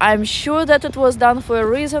year. I'm sure that it was done for a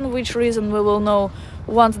reason. Which reason we will know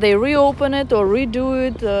once they reopen it or redo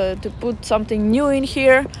it, to put something new in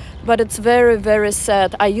here. But it's very, very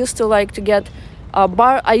sad. I used to like to get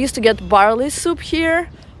barley soup here.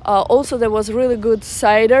 Also there was really good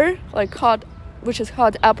cider, like hot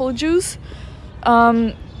apple juice,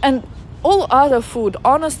 and all other food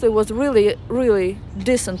honestly was really, really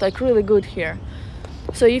decent, like really good here.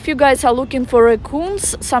 So if you guys are looking for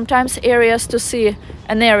raccoons, sometimes one of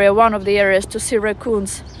the areas to see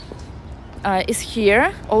raccoons is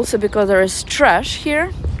here, also because there is trash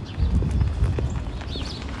here,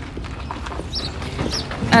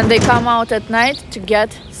 and they come out at night to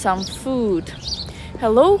get some food.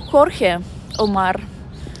 Hello, Jorge Omar.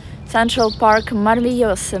 Central Park,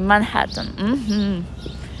 maravilloso, Manhattan.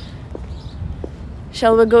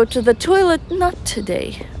 Shall we go to the toilet? Not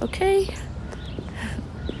today, okay?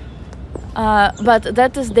 But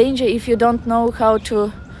that is danger if you don't know how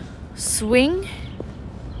to swing.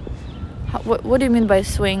 What do you mean by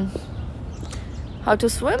swing? How to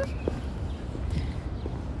swim?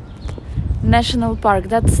 National Park.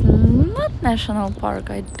 That's not National Park.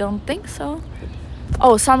 I don't think so.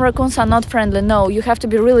 Oh, some raccoons are not friendly. No, you have to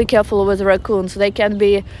be really careful with raccoons. They can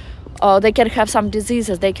have some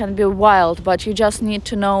diseases. They can be wild, but you just need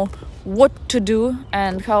to know what to do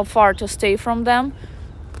and how far to stay from them.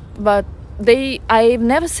 But I've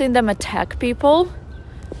never seen them attack people.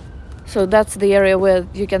 So that's the area where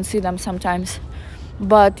you can see them sometimes.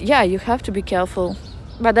 But yeah, you have to be careful.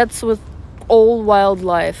 But that's with all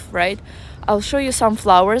wildlife, right? I'll show you some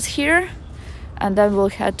flowers here, and then we'll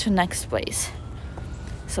head to next place.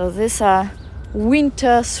 So these are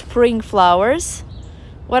winter spring flowers.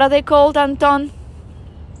 What are they called, Anton?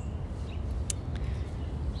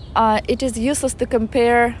 It is useless to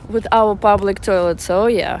compare with our public toilets. Oh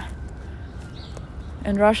yeah.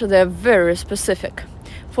 In Russia they're very specific.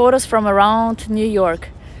 Photos from around New York.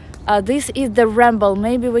 This is the ramble.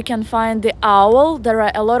 Maybe we can find the owl. There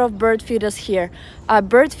are a lot of bird feeders here.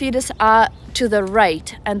 Bird feeders are to the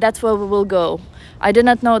right, and that's where we will go. I did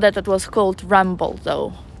not know that it was called ramble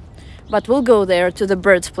though, but we'll go there to the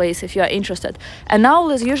birds place if you are interested. An owl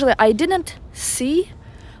is usually, I didn't see,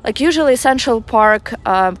 like usually Central Park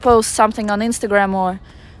posts something on Instagram or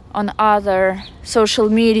on other social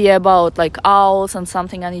media about like owls and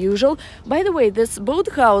something unusual. By the way, this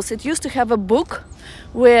boathouse, it used to have a book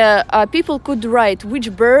where people could write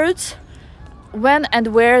which birds, when and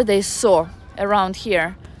where they saw around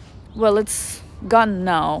here. Well, it's gone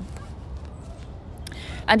now.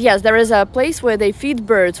 And yes, there is a place where they feed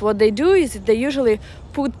birds. What they do is they usually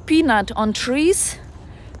put peanut on trees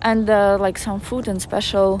and like some food in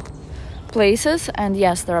special places. And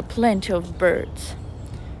yes, there are plenty of birds.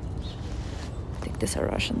 I think these are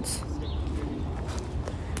Russians.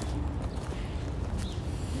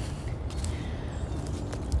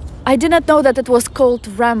 I did not know that it was called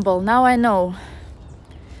ramble. Now I know.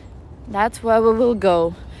 That's where we will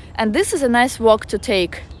go. And this is a nice walk to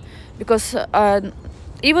take, because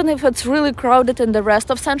even if it's really crowded in the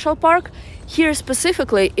rest of Central Park, here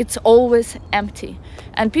specifically it's always empty.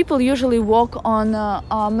 And people usually walk on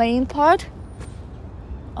our main part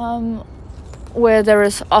where there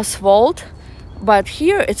is asphalt. But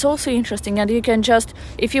here it's also interesting, and you can just,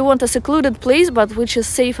 if you want a secluded place but which is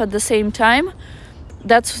safe at the same time,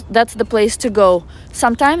 that's the place to go.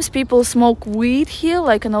 Sometimes people smoke weed here,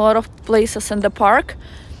 like in a lot of places in the park.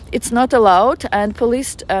 It's not allowed, and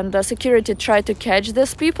police and the security try to catch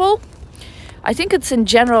these people. I think it's in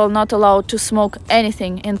general not allowed to smoke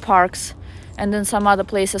anything in parks and in some other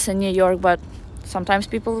places in New York, but sometimes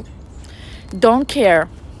people don't care.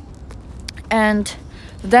 And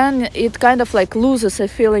then it kind of like loses a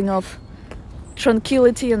feeling of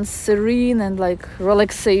tranquility and serene and like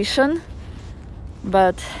relaxation.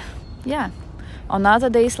 But yeah, on other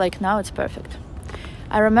days like now it's perfect.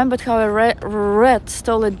 I remembered how a rat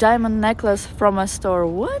stole a diamond necklace from a store.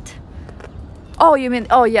 What? Oh, you mean,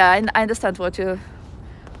 oh yeah, I understand what you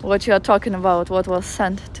are talking about, what was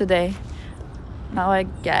sent today. Now I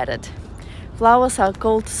get it. Flowers are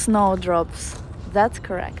called snowdrops. That's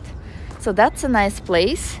correct. So that's a nice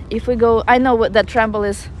place. If we go, I know that ramble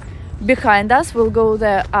is behind us. We'll go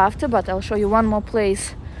there after, but I'll show you one more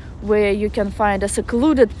place where you can find a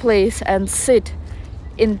secluded place and sit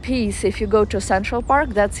in peace. If you go to Central Park,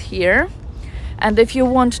 that's here. And if you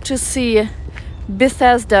want to see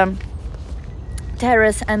Bethesda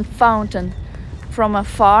terrace and fountain from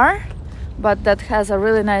afar, but that has a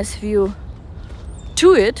really nice view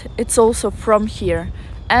to it, it's also from here.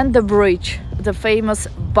 And the bridge, the famous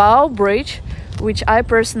Bow Bridge, which I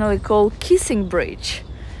personally call Kissing Bridge,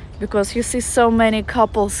 because you see so many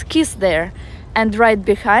couples kiss there. And right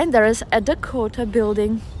behind there is a Dakota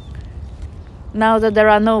building. Now that there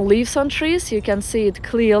are no leaves on trees, you can see it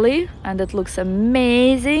clearly and it looks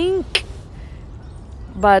amazing.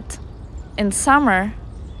 But in summer,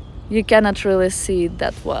 you cannot really see it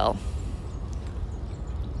that well.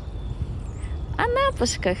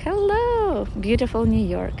 Anapushka, hello! Beautiful New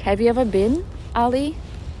York. Have you ever been, Ali?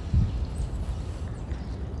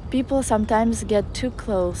 People sometimes get too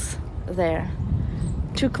close there.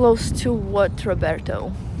 Too close to what,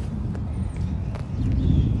 Roberto?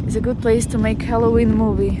 It's a good place to make Halloween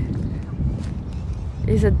movie.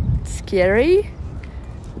 Is it scary?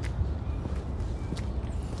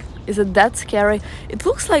 Is it that scary? It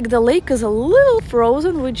looks like the lake is a little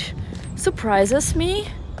frozen, which surprises me,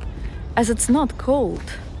 as it's not cold.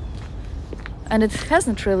 And it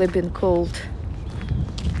hasn't really been cold.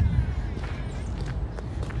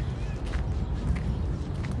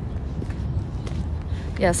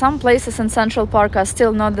 Yeah, some places in Central Park are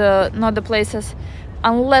still not the places,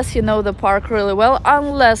 unless you know the park really well,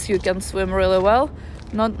 unless you can swim really well.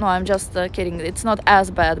 No, I'm just kidding. It's not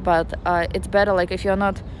as bad, but it's better. Like if you're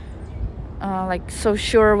not like so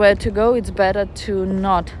sure where to go, it's better to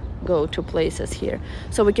not go to places here.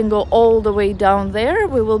 So we can go all the way down there.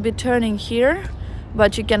 We will be turning here,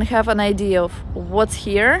 but you can have an idea of what's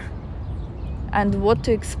here and what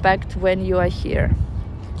to expect when you are here.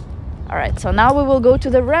 All right, so now we will go to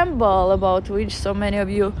the ramble about which so many of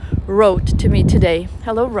you wrote to me today.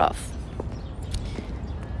 Hello, Ruff.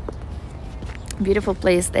 Beautiful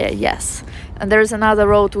place there, yes. And there's another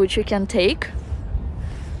road which you can take,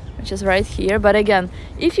 which is right here. But again,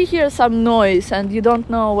 if you hear some noise and you don't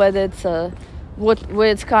know whether it's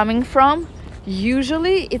where it's coming from,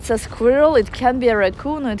 usually it's a squirrel, it can be a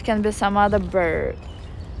raccoon, or it can be some other bird.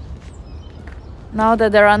 Now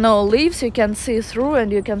that there are no leaves, you can see through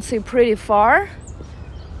and you can see pretty far.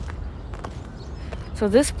 So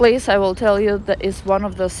this place, I will tell you, that is one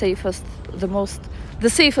of the safest, the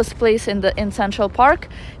safest place in Central Park.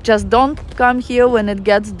 Just don't come here when it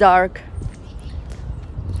gets dark.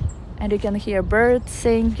 And you can hear birds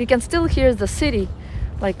sing. You can still hear the city,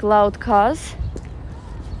 like loud cars.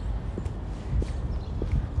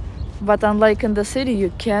 But unlike in the city,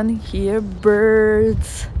 you can hear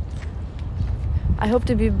birds. I hope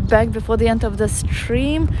to be back before the end of the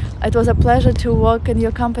stream. It was a pleasure to walk in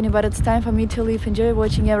your company, but it's time for me to leave. Enjoy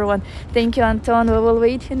watching, everyone. Thank you, Anton. We will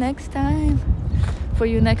wait you next time. For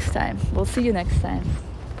you next time. We'll see you next time.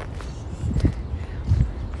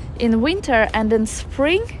 In winter and in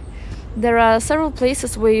spring, there are several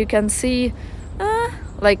places where you can see,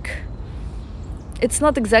 like, it's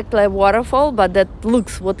not exactly a waterfall, but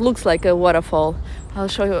what looks like a waterfall. I'll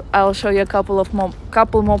show you a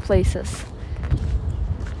couple more places.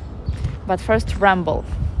 But first, ramble.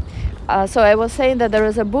 So I was saying that there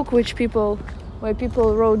is a book where people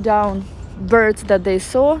wrote down birds that they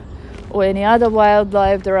saw, or any other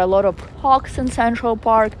wildlife. There are a lot of hawks in Central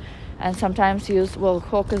Park, and sometimes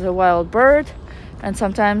hawk is a wild bird, and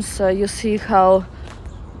sometimes you see how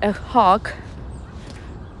a hawk,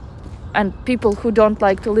 and people who don't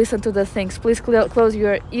like to listen to the things, please close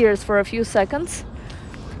your ears for a few seconds.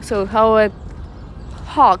 So how a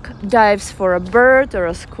hawk dives for a bird or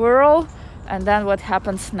a squirrel, and then what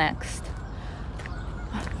happens next.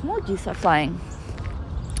 More geese are flying.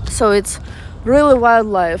 So it's really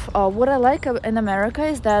wildlife. What I like in America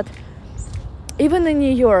is that even in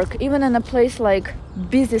New York, even in a place like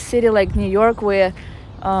busy city like New York, where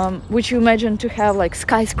which you imagine to have like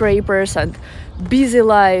skyscrapers and busy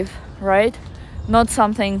life, right? Not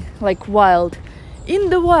something like wild. In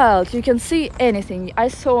the wild, you can see anything. I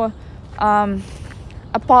saw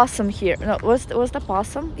a possum here. No, was the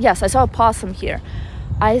possum? Yes, I saw a possum here.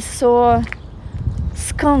 I saw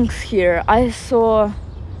skunks here. I saw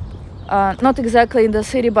not exactly in the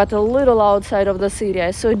city, but a little outside of the city.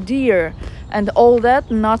 I saw deer and all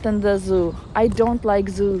that, not in the zoo. I don't like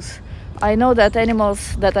zoos. I know that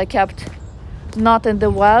animals that I kept not in the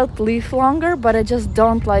wild live longer, but I just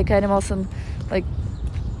don't like animals and like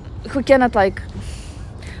who cannot like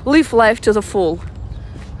live life to the full.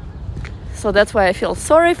 So that's why I feel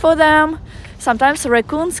sorry for them. Sometimes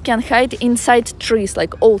raccoons can hide inside trees,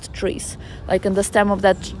 like old trees, like in the stem of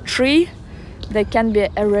that tree there can be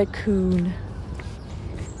a raccoon.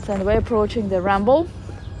 So we're approaching the ramble.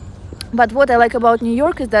 But what I like about New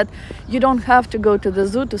York is that you don't have to go to the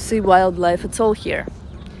zoo to see wildlife. It's all here.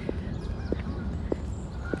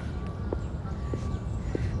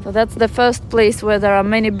 So that's the first place where there are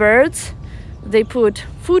many birds. They put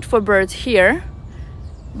food for birds here,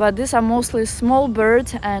 but these are mostly small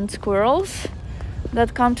birds and squirrels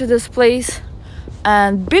that come to this place,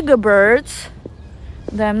 and bigger birds,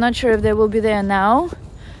 I'm not sure if they will be there now,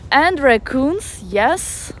 and raccoons,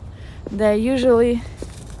 yes, they're usually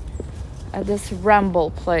at this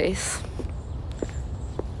ramble place.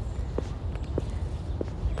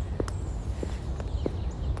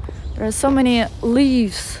 There are so many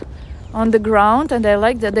leaves on the ground, and I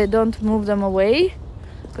like that they don't move them away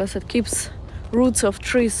because it keeps roots of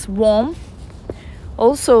trees warm.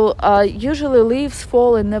 Also, usually leaves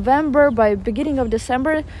fall in November. By beginning of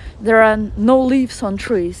December, there are no leaves on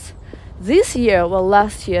trees. This year, well,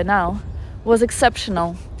 last year now, was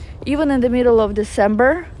exceptional. Even in the middle of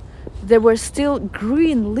December, there were still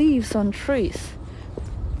green leaves on trees.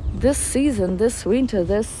 This season, this winter,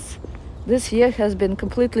 this year has been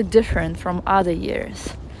completely different from other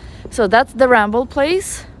years. So that's the ramble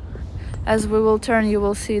place. As we will turn, you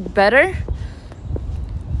will see it better.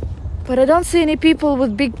 But I don't see any people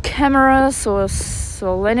with big cameras or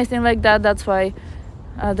anything like that. That's why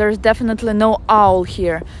there's definitely no owl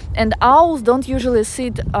here. And owls don't usually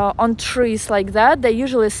sit on trees like that. They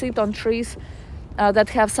usually sit on trees that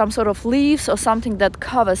have some sort of leaves or something that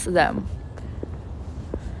covers them.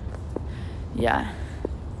 Yeah.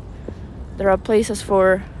 There are places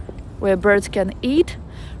where birds can eat.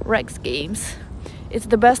 Rex games. It's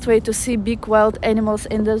the best way to see big wild animals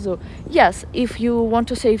in the zoo. Yes, if you want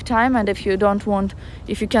to save time and if you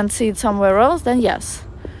can see it somewhere else, then yes.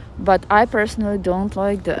 But I personally don't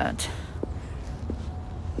like that.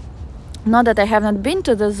 Not that I haven't been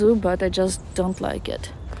to the zoo, but I just don't like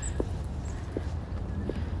it.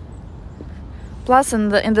 Plus, in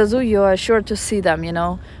the zoo, you are sure to see them, you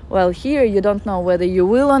know. Well, here you don't know whether you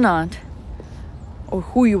will or not, or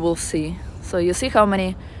who you will see. So you see how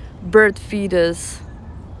many bird feeders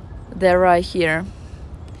there are here,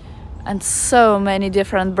 and so many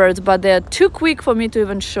different birds, but they're too quick for me to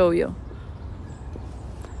even show you.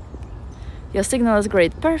 Your signal is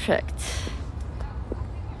great. Perfect.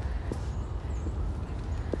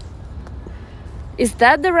 Is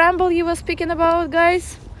that the ramble you were speaking about,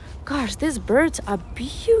 guys? Gosh, these birds are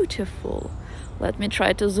beautiful. Let me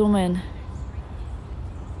try to zoom in.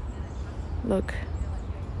 Look.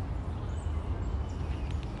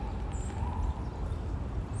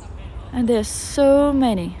 And there's so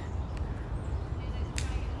many.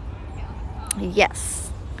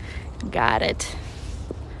 Yes, got it.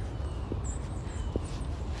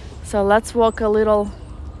 So let's walk a little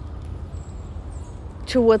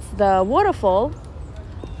towards the waterfall,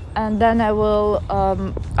 and then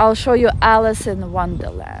I'll show you Alice in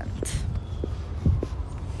Wonderland.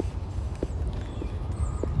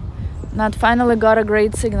 Not finally got a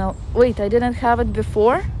great signal. Wait, I didn't have it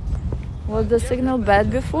before? Was the signal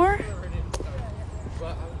bad before?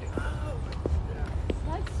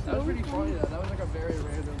 That was pretty funny though. That was like a very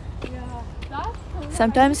random.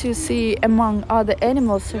 Sometimes you see among other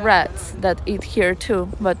animals rats that eat here too,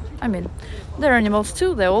 but I mean, they're animals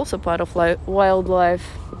too, they're also part of wildlife.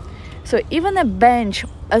 So even a bench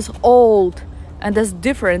as old and as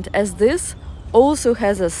different as this also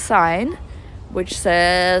has a sign which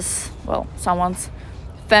says, well, someone's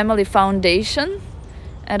family foundation,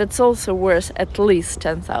 and it's also worth at least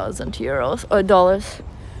 10,000 euros or dollars.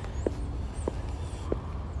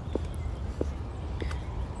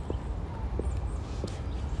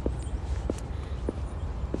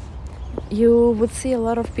 You would see a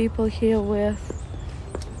lot of people here with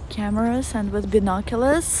cameras and with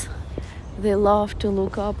binoculars. They love to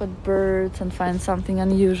look up at birds and find something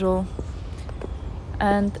unusual.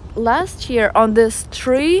 And last year on this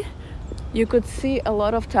tree, you could see a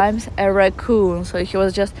lot of times a raccoon. So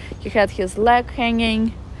he had his leg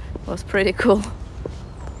hanging. It was pretty cool.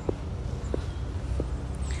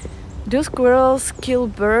 Do squirrels kill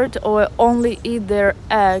birds or only eat their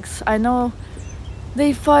eggs? I know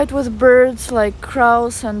they fight with birds like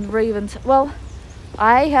crows and ravens. Well,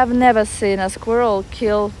 I have never seen a squirrel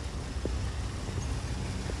kill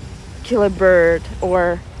a bird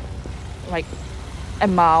or like a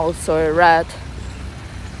mouse or a rat.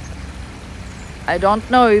 I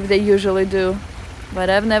don't know if they usually do, but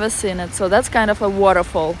I've never seen it. So that's kind of a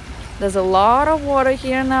waterfall. There's a lot of water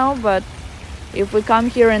here now, but if we come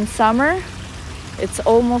here in summer, it's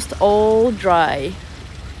almost all dry.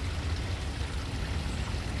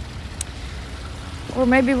 Or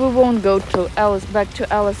maybe we won't go to back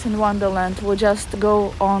to Alice in Wonderland. We'll just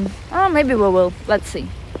go on. Oh, maybe we will. Let's see.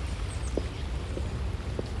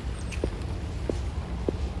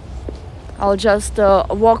 I'll just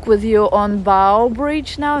walk with you on Bow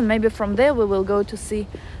Bridge now, and maybe from there we will go to see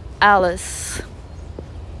Alice.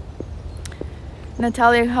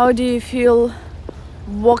 Natalia, how do you feel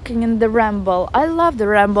walking in the ramble? I love the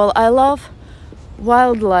ramble. I love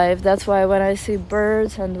wildlife. That's why when I see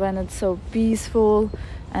birds and when it's so peaceful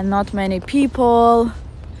and not many people,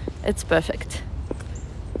 it's perfect.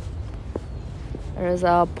 There's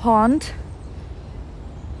a pond.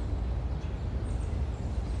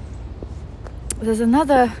 There's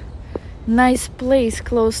another nice place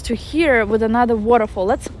close to here with another waterfall.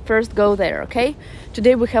 Let's first go there, okay?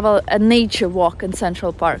 Today we have a nature walk in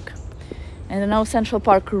Central Park. And I know Central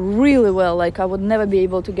Park really well, like I would never be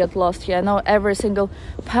able to get lost here. I know every single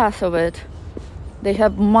path of it. They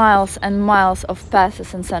have miles and miles of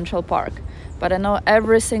paths in Central Park. But I know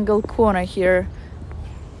every single corner here.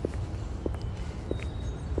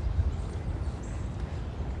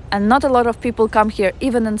 And not a lot of people come here,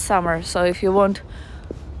 even in summer. So if you want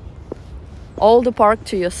all the park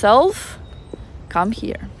to yourself, come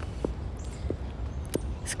here.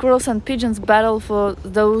 Squirrels and pigeons battle for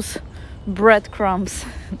those breadcrumbs.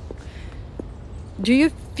 Do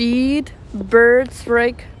you feed birds,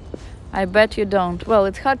 Rick? I bet you don't. Well,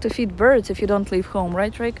 it's hard to feed birds if you don't leave home,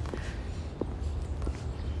 right, Rick?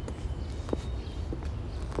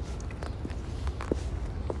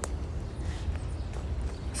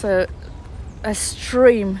 So a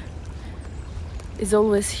stream is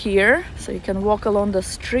always here, so you can walk along the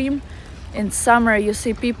stream. In summer you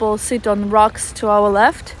see people sit on rocks to our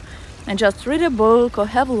left and just read a book or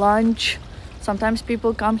have lunch. Sometimes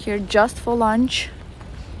people come here just for lunch.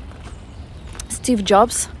 Steve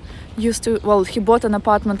Jobs used to, well, he bought an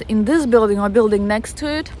apartment in this building or building next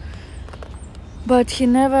to it, but he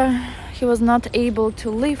was not able to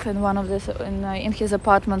live in one of this in his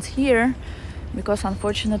apartments here, because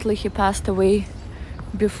unfortunately he passed away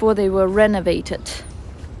before they were renovated.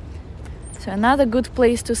 So another good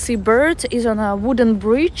place to see birds is on a wooden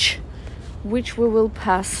bridge, which we will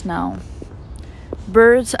pass now.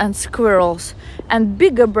 Birds and squirrels, and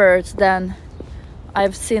bigger birds than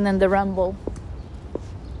I've seen in the ramble.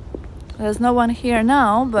 There's no one here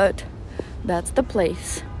now, but that's the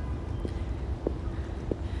place.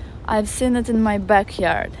 I've seen it in my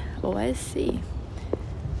backyard. Oh, I see.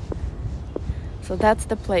 So that's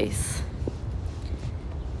the place.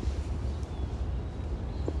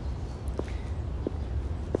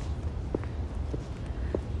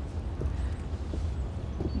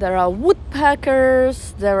 There are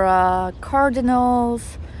woodpeckers, there are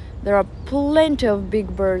cardinals, there are plenty of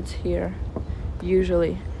big birds here,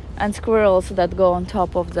 usually, and squirrels that go on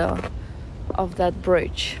top of that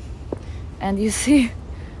bridge. And you see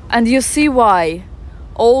why.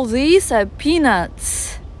 All these are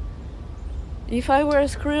peanuts. If I were a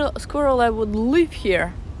squirrel, I would live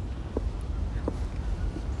here.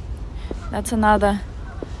 That's another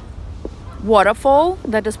waterfall.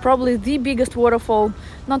 That is probably the biggest waterfall.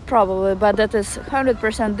 Not probably, but that is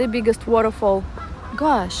 100% the biggest waterfall.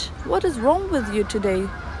 Gosh, what is wrong with you today?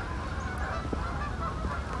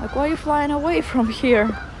 Like, why are you flying away from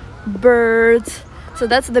here? Birds. So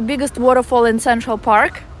that's the biggest waterfall in Central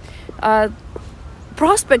Park.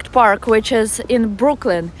 Prospect Park, which is in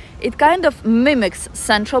Brooklyn, it kind of mimics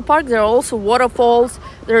Central Park. There are also waterfalls.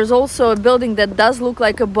 There's also a building that does look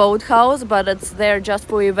like a boathouse, but it's there just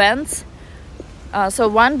for events. So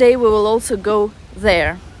one day we will also go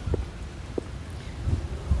there.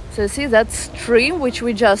 So you see that stream which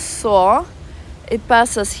we just saw, it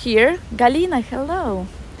passes here. Galina, hello.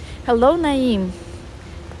 Hello, Naeem.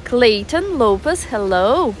 Clayton Lopez,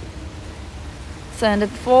 hello. So, and it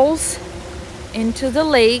falls into the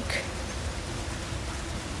lake.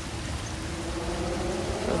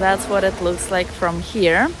 So that's what it looks like from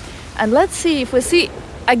here. And let's see if we see,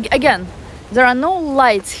 again, there are no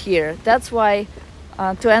lights here. That's why,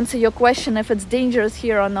 to answer your question, if it's dangerous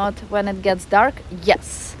here or not when it gets dark,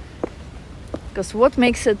 yes. Because what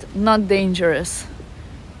makes it not dangerous?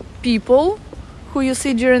 People who you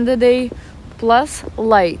see during the day, plus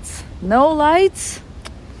lights. No lights,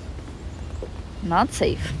 not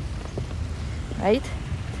safe, right?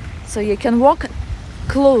 So you can walk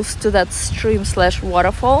close to that stream /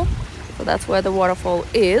 waterfall. So that's where the waterfall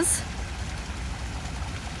is.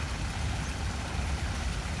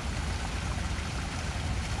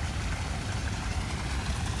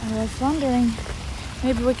 I was wondering,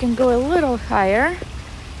 maybe we can go a little higher.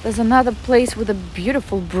 There's another place with a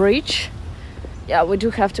beautiful bridge. Yeah, we do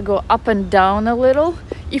have to go up and down a little.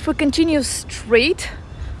 If we continue straight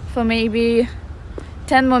for maybe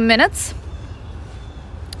 10 more minutes,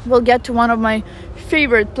 we'll get to one of my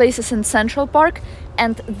favorite places in Central Park,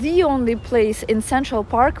 and the only place in Central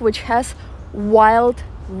Park which has wild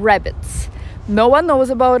rabbits. No one knows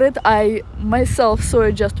about it. I myself saw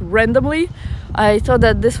it just randomly. I thought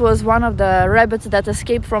that this was one of the rabbits that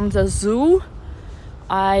escaped from the zoo.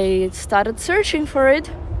 I started searching for it.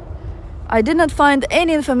 I did not find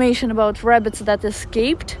any information about rabbits that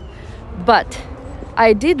escaped, but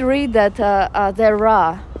I did read that there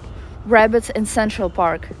are rabbits in Central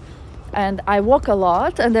Park. And I walk a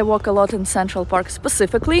lot, and I walk a lot in Central Park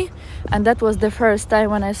specifically, and that was the first time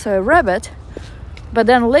when I saw a rabbit. But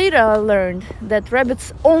then later I learned that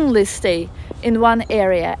rabbits only stay in one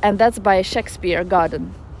area, and that's by Shakespeare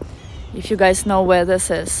Garden, if you guys know where this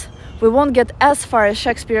is. We won't get as far as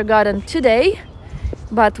Shakespeare Garden today,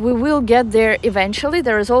 but we will get there eventually.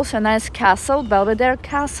 There is also a nice castle, Belvedere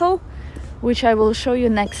Castle, which I will show you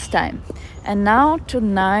next time. And now to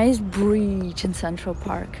nice bridge in Central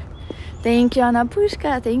Park. Thank you, Anna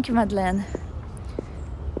Pushka. Thank you, Madeleine.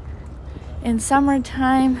 In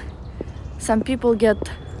summertime, some people get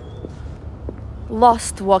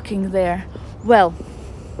lost walking there. Well,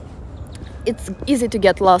 it's easy to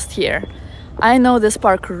get lost here. I know this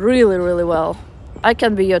park really, really well. I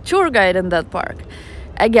can be your tour guide in that park.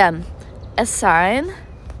 Again, a sign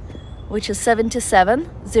which is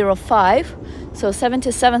 7705. So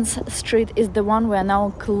 77th Street is the one we are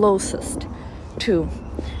now closest to.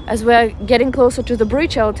 As we are getting closer to the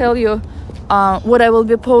bridge, I'll tell you what I will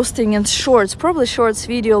be posting in shorts, probably shorts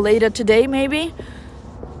video later today maybe.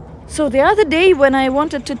 So the other day when I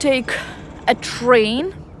wanted to take a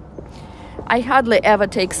train, I hardly ever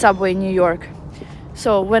take subway in New York.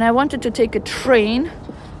 So when I wanted to take a train,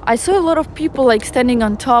 I saw a lot of people like standing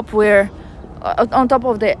on top of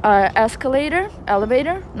the escalator,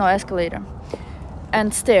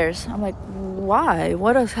 and stairs. I'm like, why?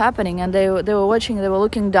 What is happening? And they were watching, they were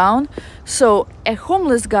looking down. So a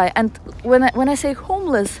homeless guy, and when I say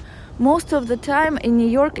homeless, most of the time in New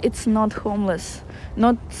York, it's not homeless,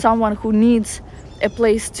 not someone who needs a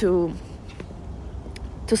place to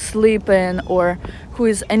sleep in or who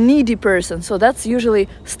is a needy person. So that's usually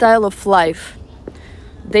style of life.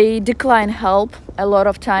 They decline help a lot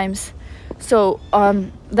of times. So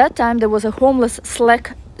that time there was a homeless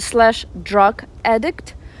 / drug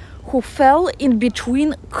addict who fell in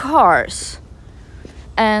between cars,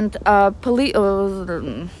 and police.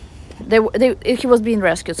 He was being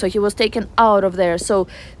rescued, so he was taken out of there. So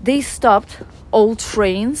they stopped all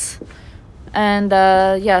trains, and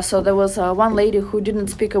yeah, so there was one lady who didn't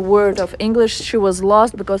speak a word of English. She was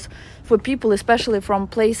lost, because for people, especially from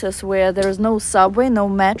places where there is no subway, no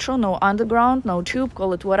metro, no underground, no tube,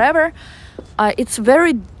 call it whatever, it's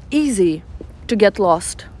very easy to get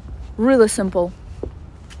lost. Really simple.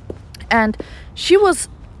 And she was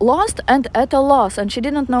lost and at a loss, and she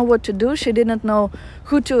didn't know what to do. She didn't know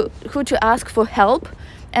who to ask for help.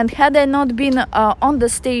 And had I not been on the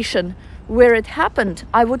station where it happened,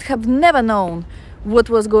 I would have never known what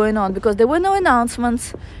was going on, because there were no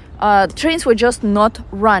announcements. Trains were just not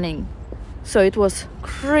running, so it was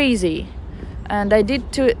crazy. And I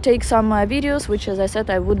did take some videos, which, as I said,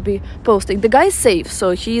 I would be posting. The guy's safe,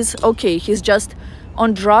 so he's okay. He's just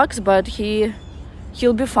on drugs, but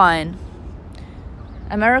he'll be fine.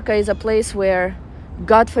 America is a place where,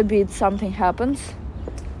 God forbid, something happens.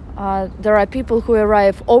 There are people who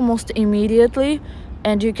arrive almost immediately,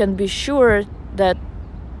 and you can be sure that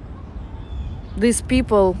these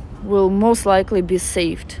people will most likely be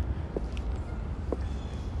saved.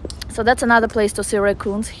 So that's another place to see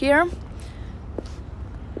raccoons here.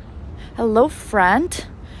 Hello, friend.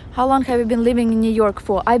 How long have you been living in New York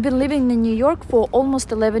for? I've been living in New York for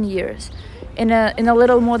almost 11 years. In a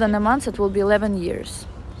little more than a month, it will be 11 years.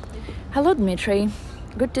 Hello, Dmitry.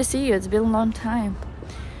 Good to see you. It's been a long time.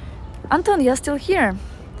 Anton, you're still here.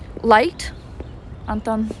 Light,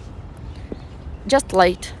 Anton. Just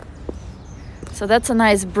light. So that's a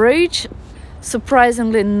nice bridge.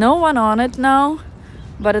 Surprisingly, no one on it now,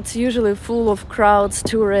 but it's usually full of crowds,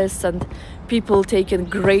 tourists, and people taking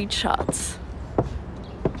great shots.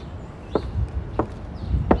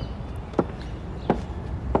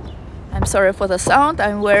 I'm sorry for the sound.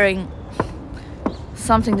 I'm wearing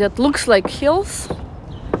something that looks like heels,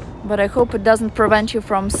 but I hope it doesn't prevent you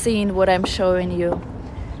from seeing what I'm showing you.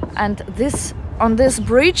 And this, on this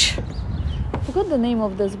bridge, I forgot the name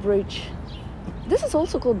of this bridge. This is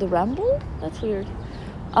also called the Ramble? That's weird.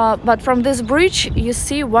 But from this bridge, you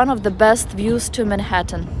see one of the best views to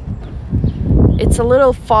Manhattan. It's a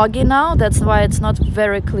little foggy now, that's why it's not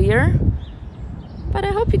very clear, but I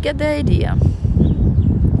hope you get the idea.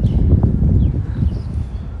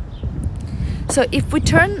 So if we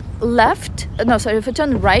turn left, if we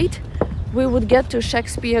turn right, we would get to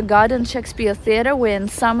Shakespeare Garden, Shakespeare Theater, where in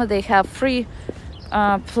summer they have free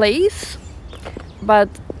plays, but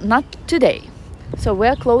not today. So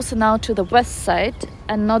we're closer now to the west side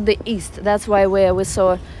and not the east. That's why where we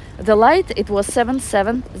saw the light, it was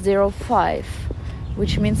 7705,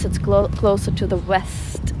 which means it's closer to the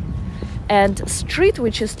west. And street,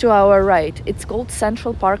 which is to our right, it's called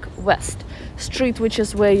Central Park West. Street, which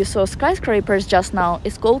is where you saw skyscrapers just now,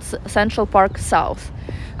 is called Central Park South.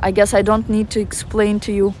 I guess I don't need to explain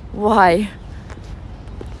to you why.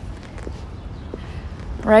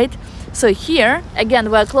 Right? So here, again,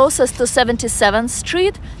 we're closest to 77th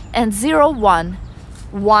Street and 01.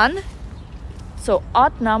 1, so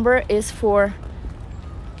odd number is for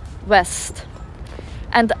west.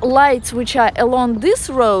 And lights which are along this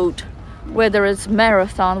road, where there is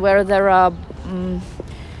marathon, where there are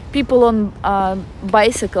people on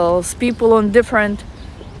bicycles, people on different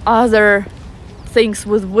other things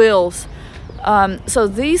with wheels. So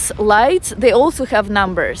these lights, they also have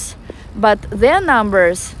numbers, but their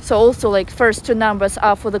numbers, so also like first two numbers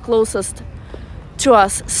are for the closest to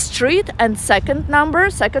us street, and second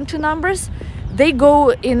two numbers, they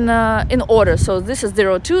go in order. So this is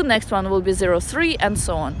 02, next one will be 03, and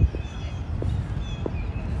so on.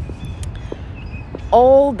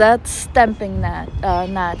 All that stamping, Nat.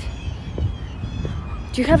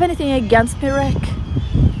 Do you have anything against me, Rick?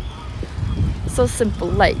 So simple,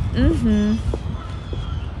 like,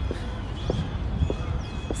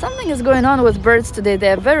 Something is going on with birds today. They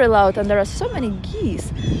are very loud, and there are so many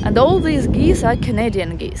geese. And all these geese are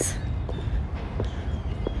Canadian geese.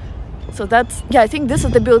 So that's, yeah, I think this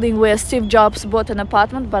is the building where Steve Jobs bought an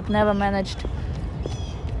apartment but never managed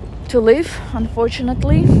to live,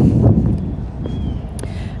 unfortunately.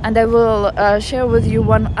 And I will share with you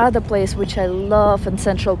one other place which I love in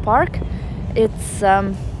Central Park. It's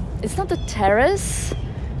not a terrace.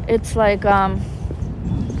 It's like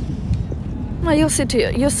well, you'll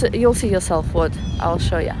see yourself what I'll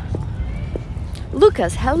show you.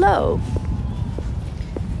 Lucas, hello.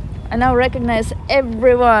 I now recognize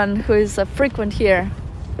everyone who is a frequent here.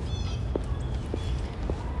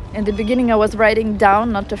 In the beginning I was writing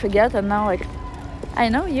down not to forget, and now like I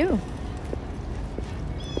know you.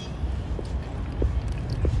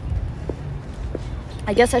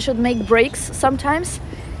 I guess I should make breaks sometimes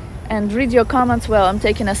and read your comments while I'm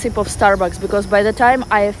taking a sip of Starbucks, because by the time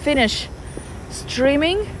I finish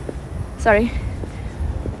streaming,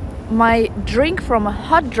 my drink from a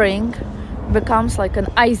hot drink becomes like an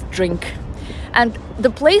iced drink. And the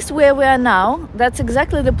place where we are now, that's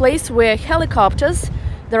exactly the place where helicopters,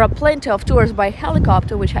 there are plenty of tours by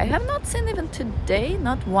helicopter, which I have not seen even today,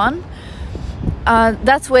 not one.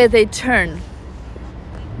 That's where they turn.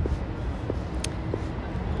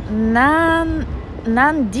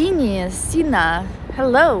 Nandini Sina,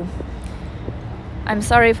 hello. I'm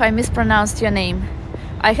sorry if I mispronounced your name.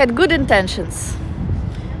 I had good intentions.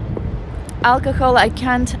 Alcohol I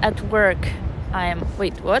can't at work.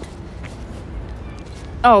 Wait, what?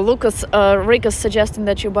 Oh, Lucas, Rick is suggesting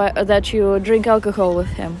that you drink alcohol with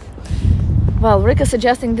him. Well, Rick is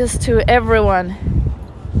suggesting this to everyone.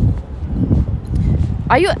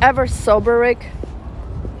 Are you ever sober, Rick?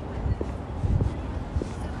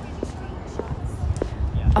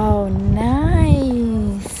 Oh,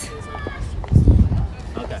 nice.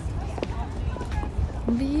 Okay.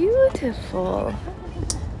 Beautiful.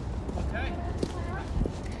 Okay.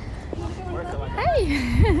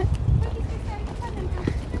 Hey.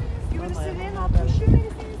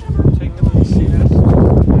 Take the little seat.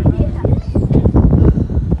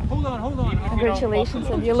 Hold on. Congratulations,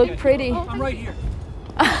 and you look pretty. I'm right here.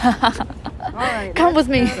 All right. Come with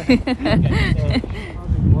me.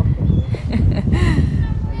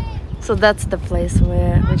 So that's the place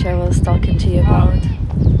which I was talking to you about.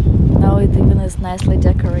 Now it even is nicely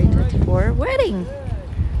decorated for a wedding.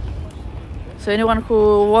 So anyone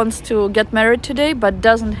who wants to get married today but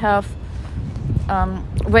doesn't have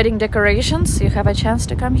wedding decorations, you have a chance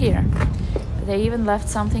to come here. They even left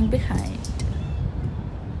something behind.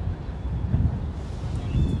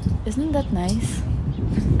 Isn't that nice?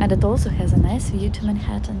 And it also has a nice view to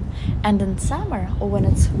Manhattan. And in summer, or when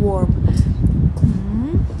it's warm,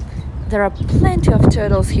 there are plenty of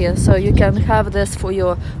turtles here, so you can have this for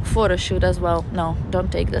your photo shoot as well. No,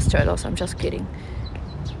 don't take these turtles, I'm just kidding.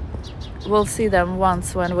 We'll see them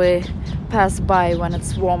once when we pass by when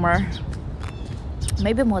it's warmer.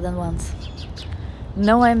 Maybe more than once.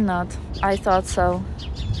 No, I'm not. I thought so.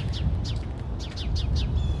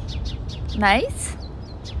 Nice?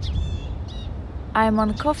 I'm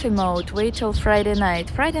on coffee mode. Wait till Friday night.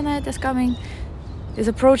 Friday night is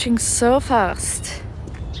approaching so fast.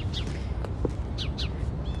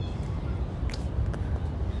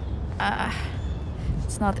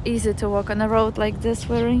 It's not easy to walk on a road like this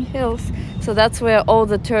wearing heels. So that's where all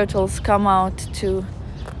the turtles come out to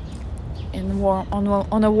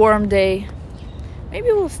on a warm day.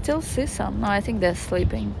 Maybe we'll still see some. No, I think they're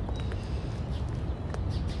sleeping.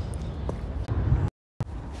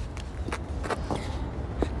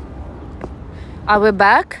 Are we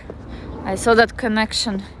back? I saw that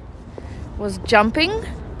connection was jumping,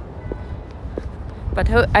 but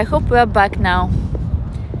I hope we are back now.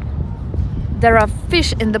 There are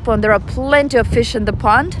fish in the pond. There are plenty of fish in the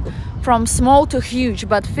pond, from small to huge,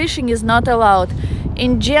 but fishing is not allowed.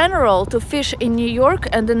 In general, to fish in New York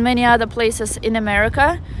and in many other places in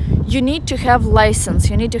America, you need to have license.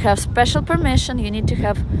 You need to have special permission. You need to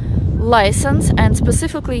have license. And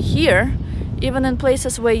specifically here, even in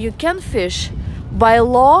places where you can fish, by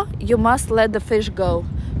law, you must let the fish go.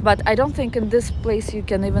 But I don't think in this place you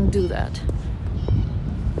can even do that.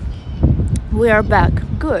 We are back.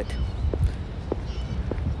 Good.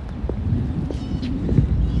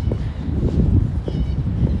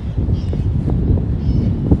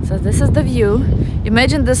 So this is the view.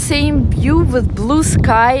 Imagine the same view with blue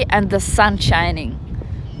sky and the sun shining.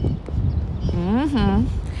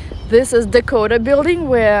 This is Dakota building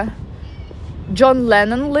where John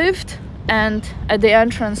Lennon lived, and at the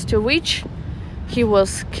entrance to which he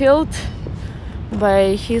was killed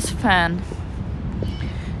by his fan.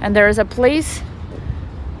 And there is a place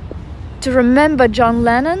to remember John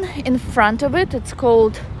Lennon in front of it. It's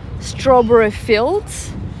called Strawberry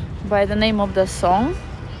Fields by the name of the song.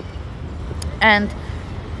 And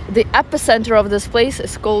the epicenter of this place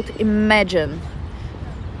is called Imagine.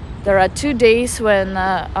 There are 2 days when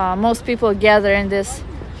most people gather in this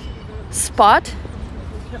spot.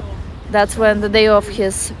 That's when the day of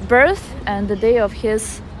his birth and the day of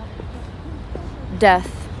his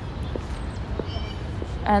death.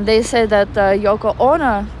 And they say that Yoko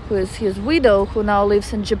Ono, who is his widow, who now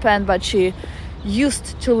lives in Japan, but she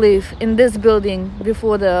used to live in this building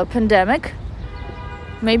before the pandemic.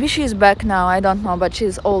 Maybe she's back now, I don't know, but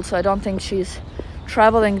she's old, so I don't think she's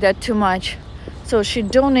traveling that too much. So she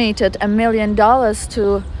donated $1 million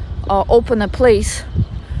to open a place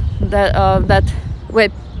that where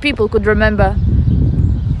people could remember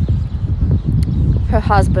her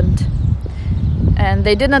husband. And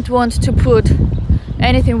they did not want to put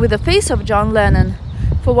anything with the face of John Lennon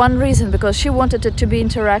for one reason, because she wanted it to be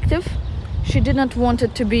interactive. She did not want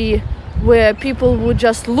it to be where people would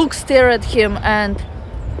just look, stare at him and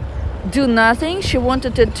do nothing. She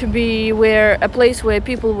wanted it to be a place where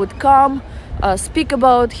people would come, speak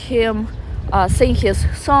about him, sing his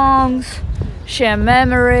songs, share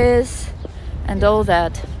memories and all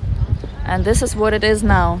that. And this is what it is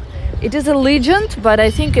now. It is a legend, but I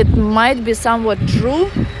think it might be somewhat true,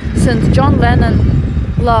 since John Lennon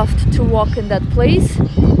loved to walk in that place.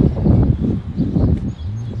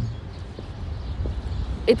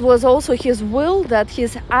 It was also his will that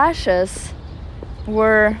his ashes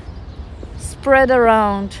were spread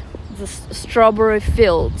around the strawberry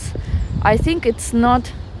fields. I think it's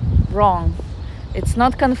not wrong. It's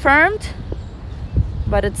not confirmed,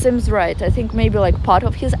 but it seems right. I think maybe like part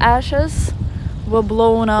of his ashes were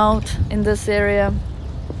blown out in this area.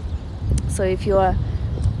 So if you are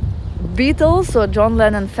Beatles or John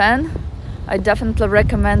Lennon fan, I definitely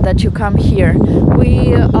recommend that you come here.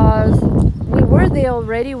 We were there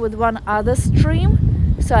already with one other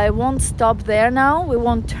stream, so I won't stop there now. We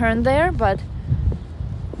won't turn there, but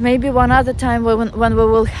maybe one other time when we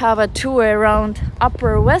will have a tour around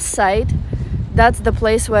Upper West Side, that's the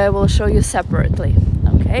place where I will show you separately.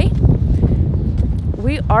 Okay?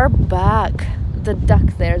 We are back. The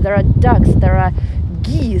duck there. There are ducks, there are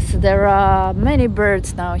geese, there are many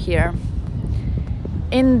birds now here.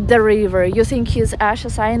 In the river. You think his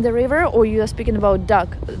ashes are in the river, or you are speaking about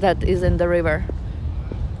duck that is in the river?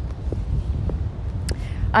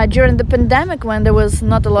 During the pandemic, when there was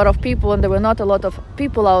not a lot of people and there were not a lot of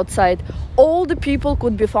people outside, all the people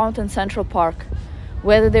could be found in Central Park.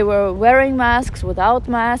 Whether they were wearing masks, without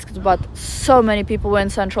masks, but so many people were in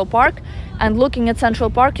Central Park. And looking at Central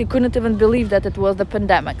Park, you couldn't even believe that it was the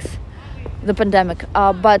pandemic.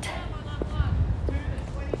 But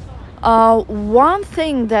one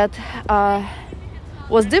thing that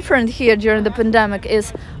was different here during the pandemic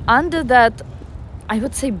is under that, I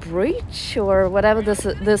would say, bridge or whatever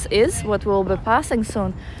this is, what we'll be passing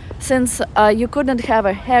soon, since you couldn't have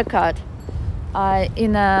a haircut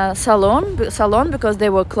in a salon because they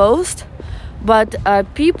were closed, but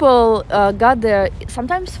people got their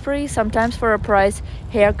sometimes free, sometimes for a price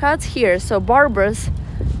haircuts here. So barbers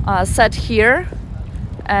sat here,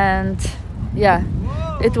 and yeah,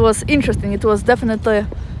 it was interesting. It was definitely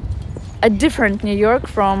a different New York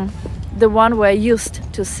from the one we're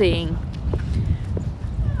used to seeing.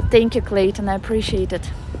 Thank you, Clayton, I appreciate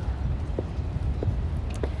it.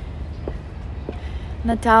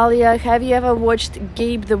 Natalia, have you ever watched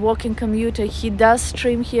Gabe the Walking Commuter? He does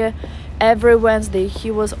stream here every Wednesday.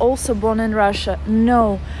 He was also born in Russia.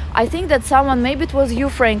 No, I think that someone, maybe it was you,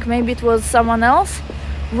 Frank, maybe it was someone else,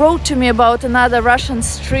 wrote to me about another Russian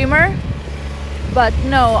streamer. But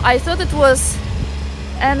no, I thought it was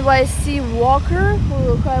NYC Walker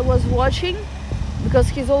who I was watching, because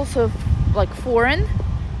he's also like foreign,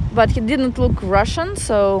 but he didn't look Russian,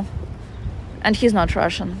 so, and he's not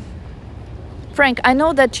Russian. Frank, I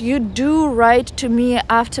know that you do write to me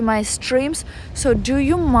after my streams, so do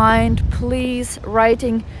you mind please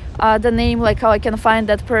writing the name, like how I can find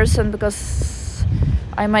that person, because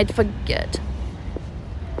I might forget.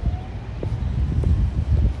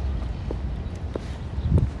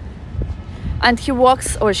 And he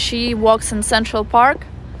walks, or she walks, in Central Park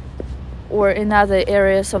or in other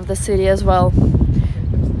areas of the city as well.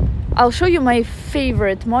 I'll show you my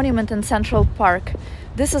favorite monument in Central Park.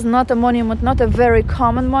 This is not a monument, not a very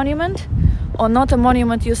common monument, or not a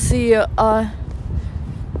monument you see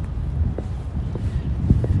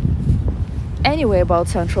anyway about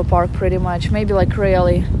Central Park, pretty much, maybe like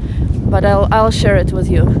really, but I'll share it with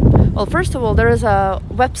you. Well, first of all, there is a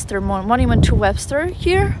Webster monument to Webster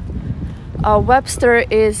here. Webster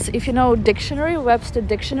is, if you know dictionary, Webster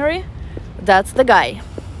dictionary, that's the guy.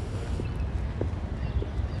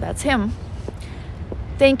 That's him.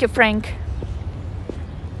 Thank you, Frank.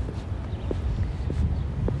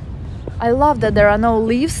 I love that there are no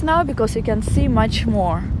leaves now, because you can see much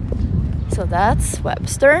more. So that's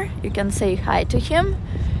Webster. You can say hi to him,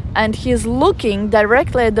 and he's looking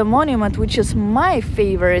directly at the monument, which is my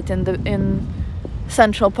favorite in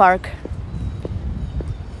Central Park.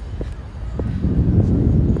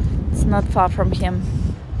 It's not far from him.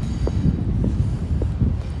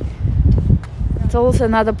 It's also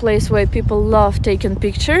another place where people love taking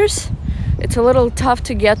pictures. It's a little tough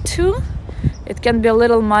to get to. It can be a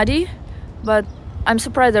little muddy, but I'm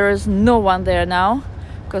surprised there is no one there now,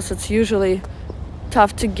 because it's usually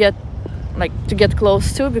tough to get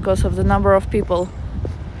close to because of the number of people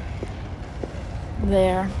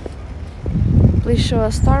there. Please show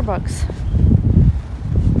us Starbucks.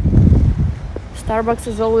 Starbucks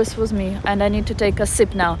is always with me, and I need to take a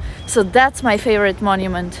sip now. So that's my favorite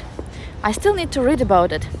monument. I still need to read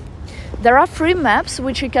about it. There are free maps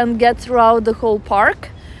which you can get throughout the whole park,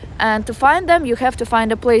 and to find them you have to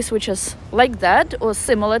find a place which is like that or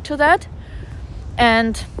similar to that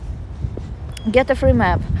and get a free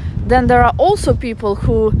map. Then there are also people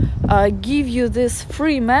who give you these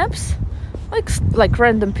free maps, like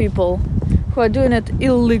random people who are doing it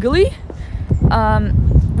illegally.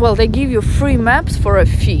 Well, they give you free maps for a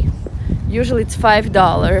fee. Usually it's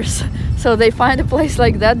 $5. So they find a place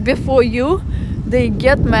like that before you. They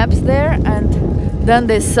get maps there and then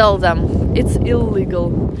they sell them. It's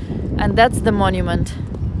illegal. And that's the monument.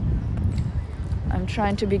 I'm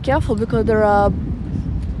trying to be careful because there are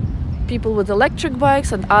people with electric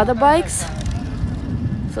bikes and other bikes.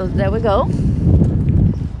 So there we go.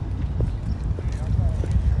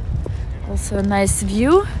 Also a nice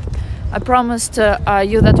view. I promised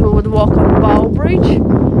you that we would walk on Bow Bridge,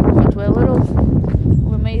 but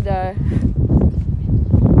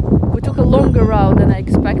we took a longer route than I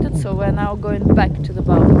expected, so we're now going back to the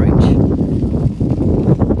Bow Bridge.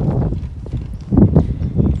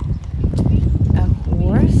 A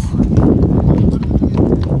horse.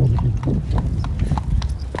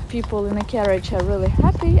 People in a carriage are really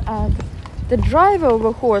happy, and the driver of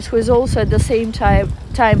a horse, who is also at the same time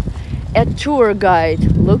a tour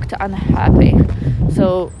guide, looked unhappy.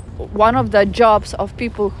 So one of the jobs of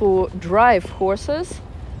people who drive horses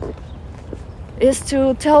is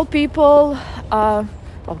to tell people,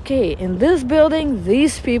 okay, in this building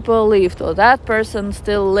these people lived, or that person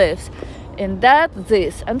still lives, in that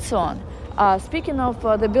this, and so on. Speaking of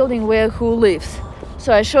the building where who lives,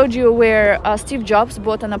 so I showed you where Steve Jobs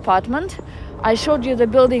bought an apartment. I showed you the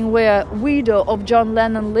building where widow of John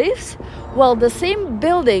Lennon lives. Well, the same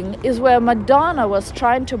building is where Madonna was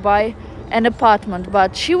trying to buy an apartment,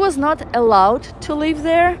 but she was not allowed to live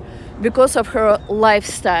there because of her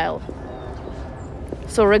lifestyle.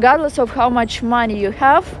 So regardless of how much money you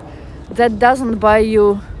have, that doesn't buy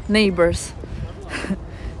you neighbors.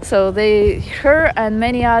 So her and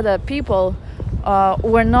many other people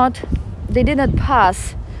they didn't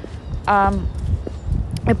pass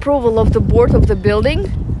approval of the board of the building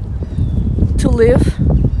to live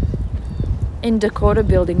in Dakota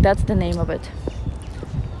building. That's the name of it.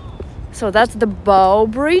 So that's the Bow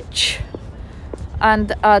Bridge,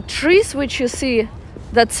 and trees which you see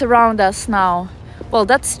that surround us now, well,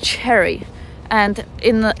 that's cherry. And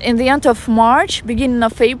in the end of March, beginning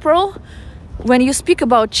of April, when you speak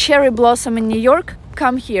about cherry blossom in New York,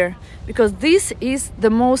 come here, because this is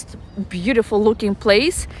the most beautiful looking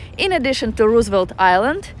place in addition to Roosevelt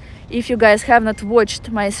Island. If you guys have not watched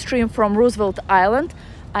my stream from Roosevelt Island,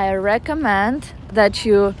 I recommend that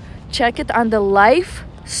you check it on the live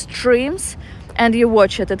streams and you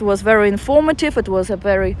watch it. It was very informative. It was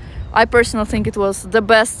I personally think it was the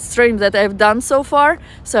best stream that I've done so far,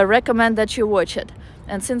 so I recommend that you watch it.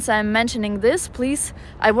 And since I'm mentioning this, please,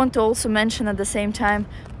 I want to also mention at the same time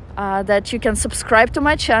that you can subscribe to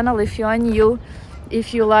my channel if you are new,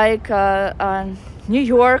 if you like New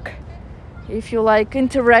York, if you like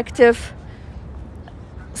interactive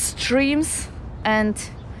streams, and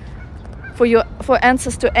for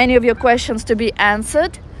answers to any of your questions to be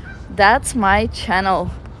answered, that's my channel.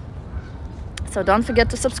 So don't forget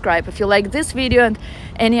to subscribe. If you like this video and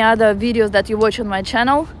any other videos that you watch on my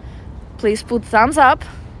channel, please put thumbs up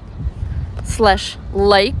 /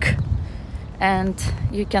 like, and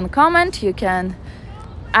you can comment, you can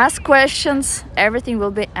ask questions, everything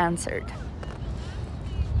will be answered.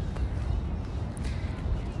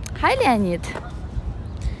 Hi, Leonid.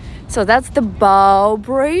 So that's the Bow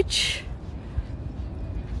Bridge.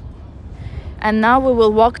 And now we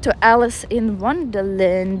will walk to Alice in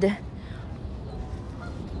Wonderland.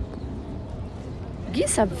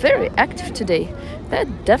 Geese are very active today. They're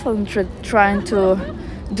definitely trying to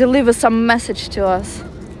deliver some message to us.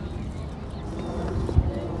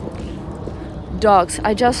 Dogs.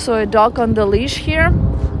 I just saw a dog on the leash here.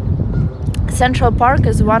 Central Park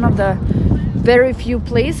is one of the very few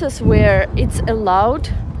places where it's allowed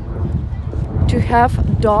to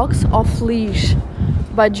have dogs off leash,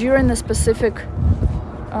 but during a specific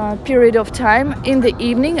period of time in the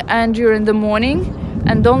evening and during the morning,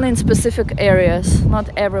 and only in specific areas, not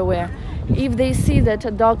everywhere. If they see that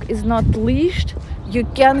a dog is not leashed, you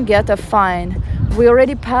can get a fine. We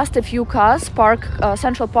already passed a few cars,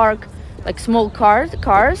 Central Park, like small cars.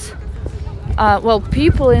 Well,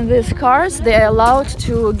 people in these cars, they are allowed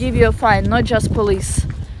to give you a fine, not just police.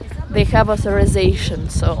 They have authorization.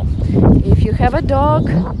 So if you have a dog,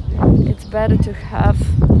 it's better to have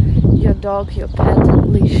your dog, your pet,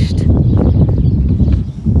 leashed.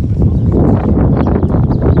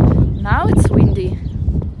 Now it's windy.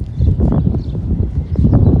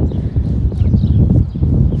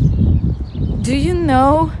 Do you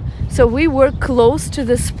know, so we were close to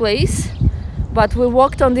this place, but we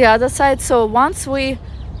walked on the other side. So once we,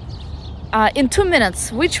 in 2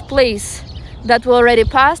 minutes, which place that we already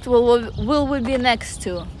passed will we be next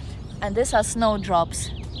to? And these are snowdrops.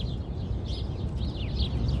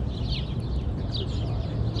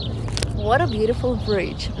 What a beautiful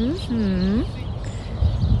bridge.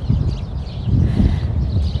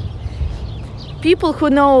 People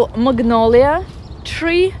who know magnolia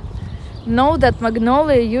tree know that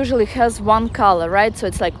magnolia usually has one color, right? So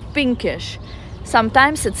it's like pinkish.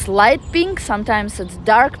 Sometimes it's light pink, sometimes it's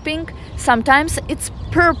dark pink, sometimes it's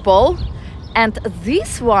purple. And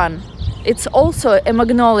this one, it's also a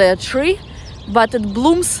magnolia tree, but it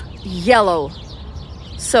blooms yellow.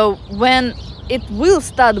 So when it will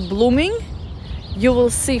start blooming, you will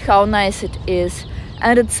see how nice it is.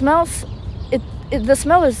 And it smells, the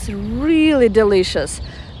smell is really delicious.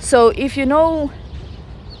 So if you know,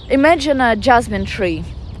 imagine a jasmine tree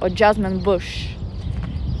or jasmine bush.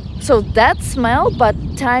 So that smell, but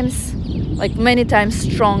times, like many times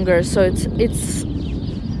stronger. So it's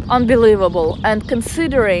unbelievable. And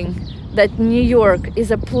considering that New York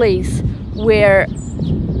is a place where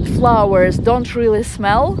flowers don't really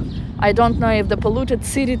smell, I don't know if the polluted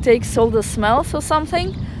city takes all the smells or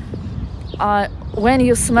something. When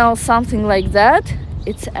you smell something like that,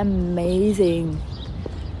 it's amazing.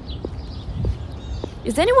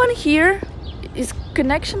 Is anyone here? Is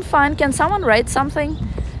connection fine? Can someone write something?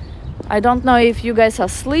 I don't know if you guys are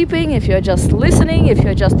sleeping, if you're just listening, if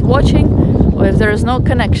you're just watching, or if there is no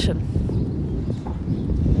connection.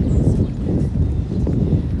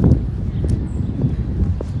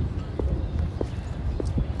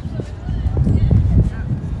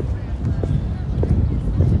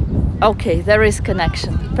 Okay, there is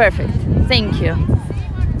connection. Perfect. Thank you.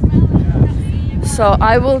 So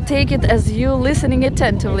I will take it as you listening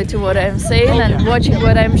attentively to what I'm saying and watching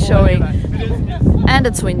what I'm showing. And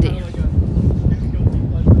it's windy.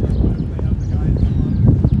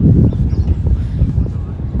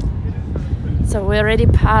 So we already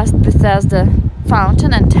passed Bethesda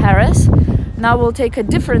Fountain and Terrace. Now we'll take a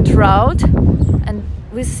different route, and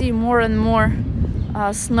we see more and more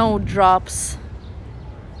snowdrops,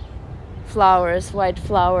 flowers, white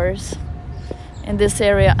flowers in this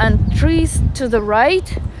area. And trees to the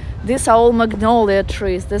right, these are all magnolia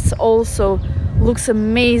trees. This also looks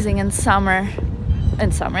amazing in summer,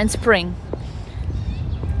 in spring.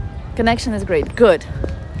 Connection is great, good.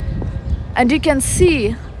 And you can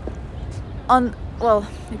see on, well,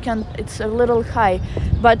 you can, it's a little high,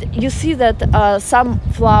 but you see that some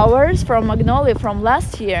flowers from magnolia from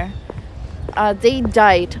last year, they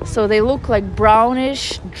died, so they look like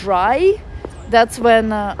brownish, dry. That's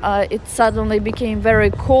when it suddenly became very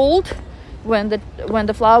cold, when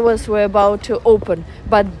the flowers were about to open.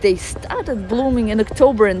 But they started blooming in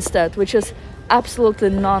October instead, which is absolutely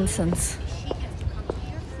nonsense.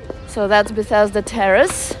 So that's Bethesda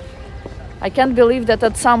Terrace. I can't believe that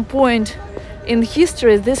at some point in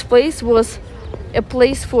history this place was a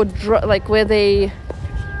place for like where they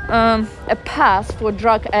a path for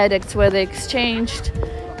drug addicts, where they exchanged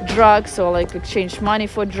drugs or like exchanged money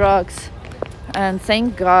for drugs. And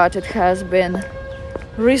thank God it has been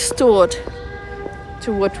restored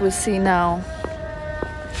to what we see now.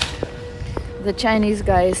 The Chinese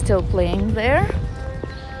guy is still playing there,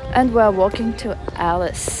 and we're walking to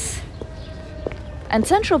Alice. And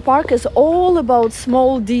Central Park is all about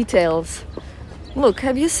small details. Look,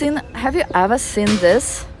 have you ever seen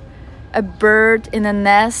this? A bird in a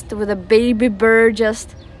nest with a baby bird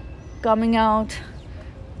just coming out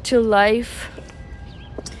to life.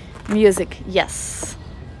 Music, yes.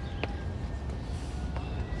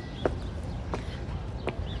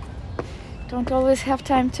 Don't always have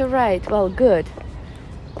time to write. Well, good.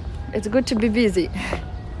 It's good to be busy.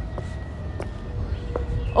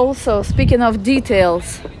 Also, speaking of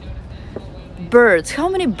details, birds. How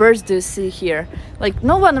many birds do you see here? Like,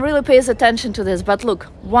 no one really pays attention to this, but look,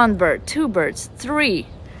 1 bird, 2 birds, 3.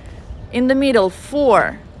 In the middle,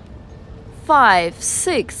 4, 5,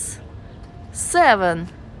 6, 7,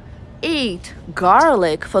 8.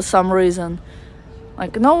 Garlic for some reason.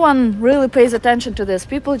 Like, no one really pays attention to this.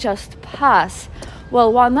 People just pass.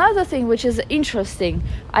 Well, one other thing which is interesting,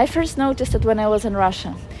 I first noticed it when I was in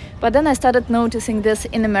Russia, but then I started noticing this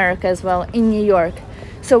in America as well, in New York.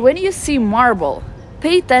 So when you see marble,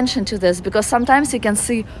 pay attention to this, because sometimes you can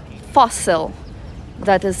see fossil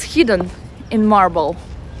that is hidden in marble.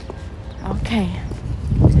 Okay.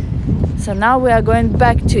 So now we are going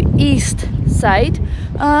back to east side.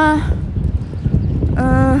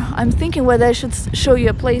 I'm thinking whether I should show you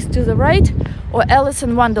a place to the right or Alice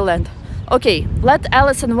in Wonderland. Okay, let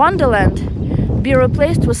Alice in Wonderland be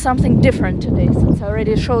replaced with something different today, since I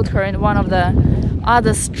already showed her in one of the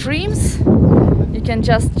other streams. You can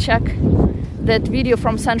just check that video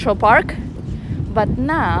from Central Park. But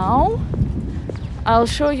now I'll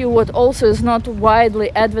show you what also is not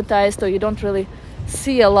widely advertised, or you don't really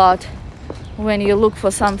see a lot when you look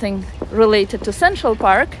for something related to Central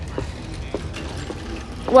Park.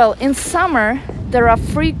 Well, in summer there are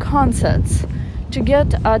free concerts. To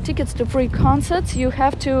get tickets to free concerts, you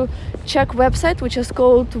have to check website which is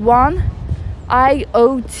called oneiota.com.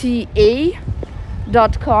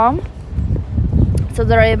 So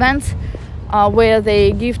there are events where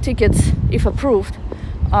they give tickets, if approved,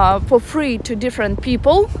 for free to different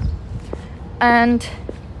people, and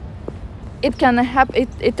it can happen.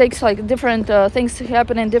 It takes like different things to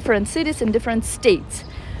happen in different cities, in different states.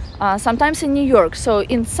 Sometimes in New York. So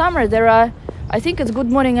in summer there are, I think it's Good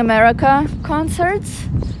Morning America concerts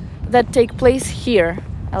that take place here.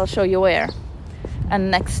 I'll show you where and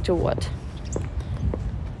next to what.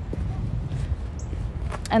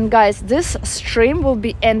 And guys, this stream will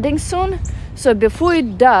be ending soon, so before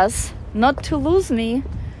it does, not to lose me,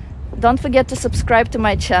 don't forget to subscribe to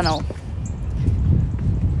my channel.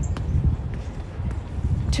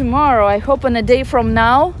 Tomorrow, I hope in a day from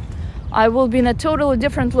now, I will be in a totally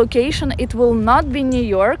different location. It will not be New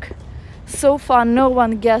York. So far no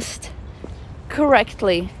one guessed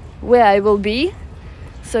correctly where I will be,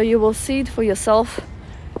 so you will see it for yourself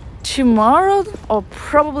tomorrow, or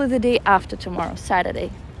probably the day after tomorrow,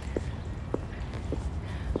 Saturday.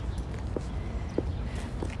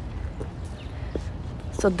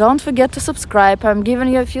 So don't forget to subscribe. I'm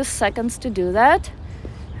giving you a few seconds to do that.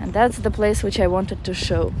 And that's the place which I wanted to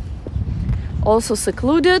show. Also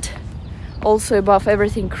secluded, also above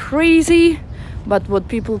everything crazy, but what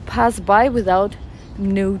people pass by without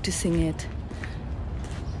noticing it.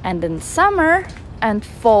 And in summer and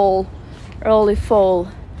fall, early fall,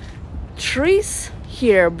 trees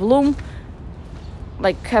here bloom,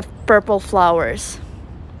 like have purple flowers.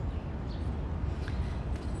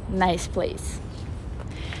 Nice place.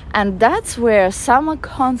 And that's where summer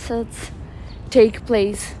concerts take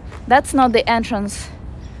place. That's not the entrance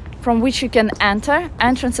from which you can enter.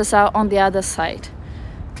 Entrances are on the other side.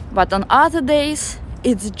 But on other days,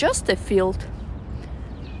 it's just a field.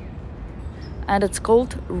 And it's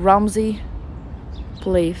called Rumsey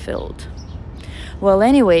Playfield. Well,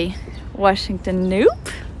 anyway, Washington, nope.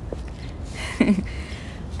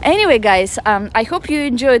 Anyway, guys, I hope you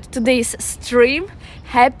enjoyed today's stream.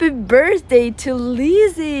 Happy birthday to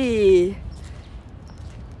Lizzie!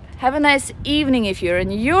 Have a nice evening if you're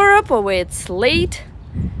in Europe or where it's late,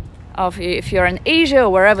 or if you're in Asia or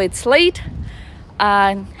wherever it's late.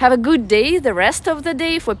 Have a good day, the rest of the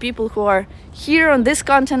day, for people who are here on this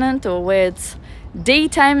continent or where it's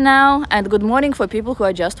daytime now, and good morning for people who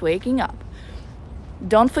are just waking up.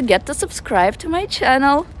 Don't forget to subscribe to my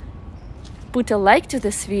channel, put a like to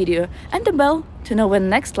this video and a bell to know when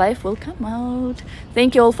next live will come out.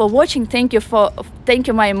 Thank you all for watching. Thank you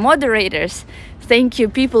my moderators. Thank you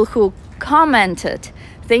people who commented.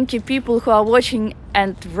 Thank you people who are watching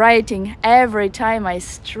and writing every time I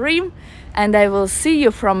stream. And I will see you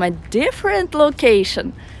from a different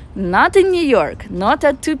location, not in New York, not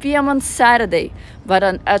at 2 p.m. on Saturday, but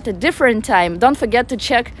at a different time. Don't forget to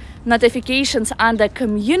check notifications under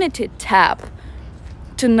Community tab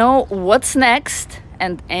to know what's next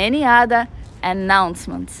and any other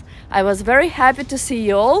announcements. I was very happy to see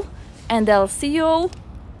you all, and I'll see you all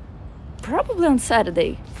probably on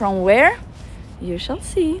Saturday. From where? You shall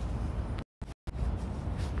see.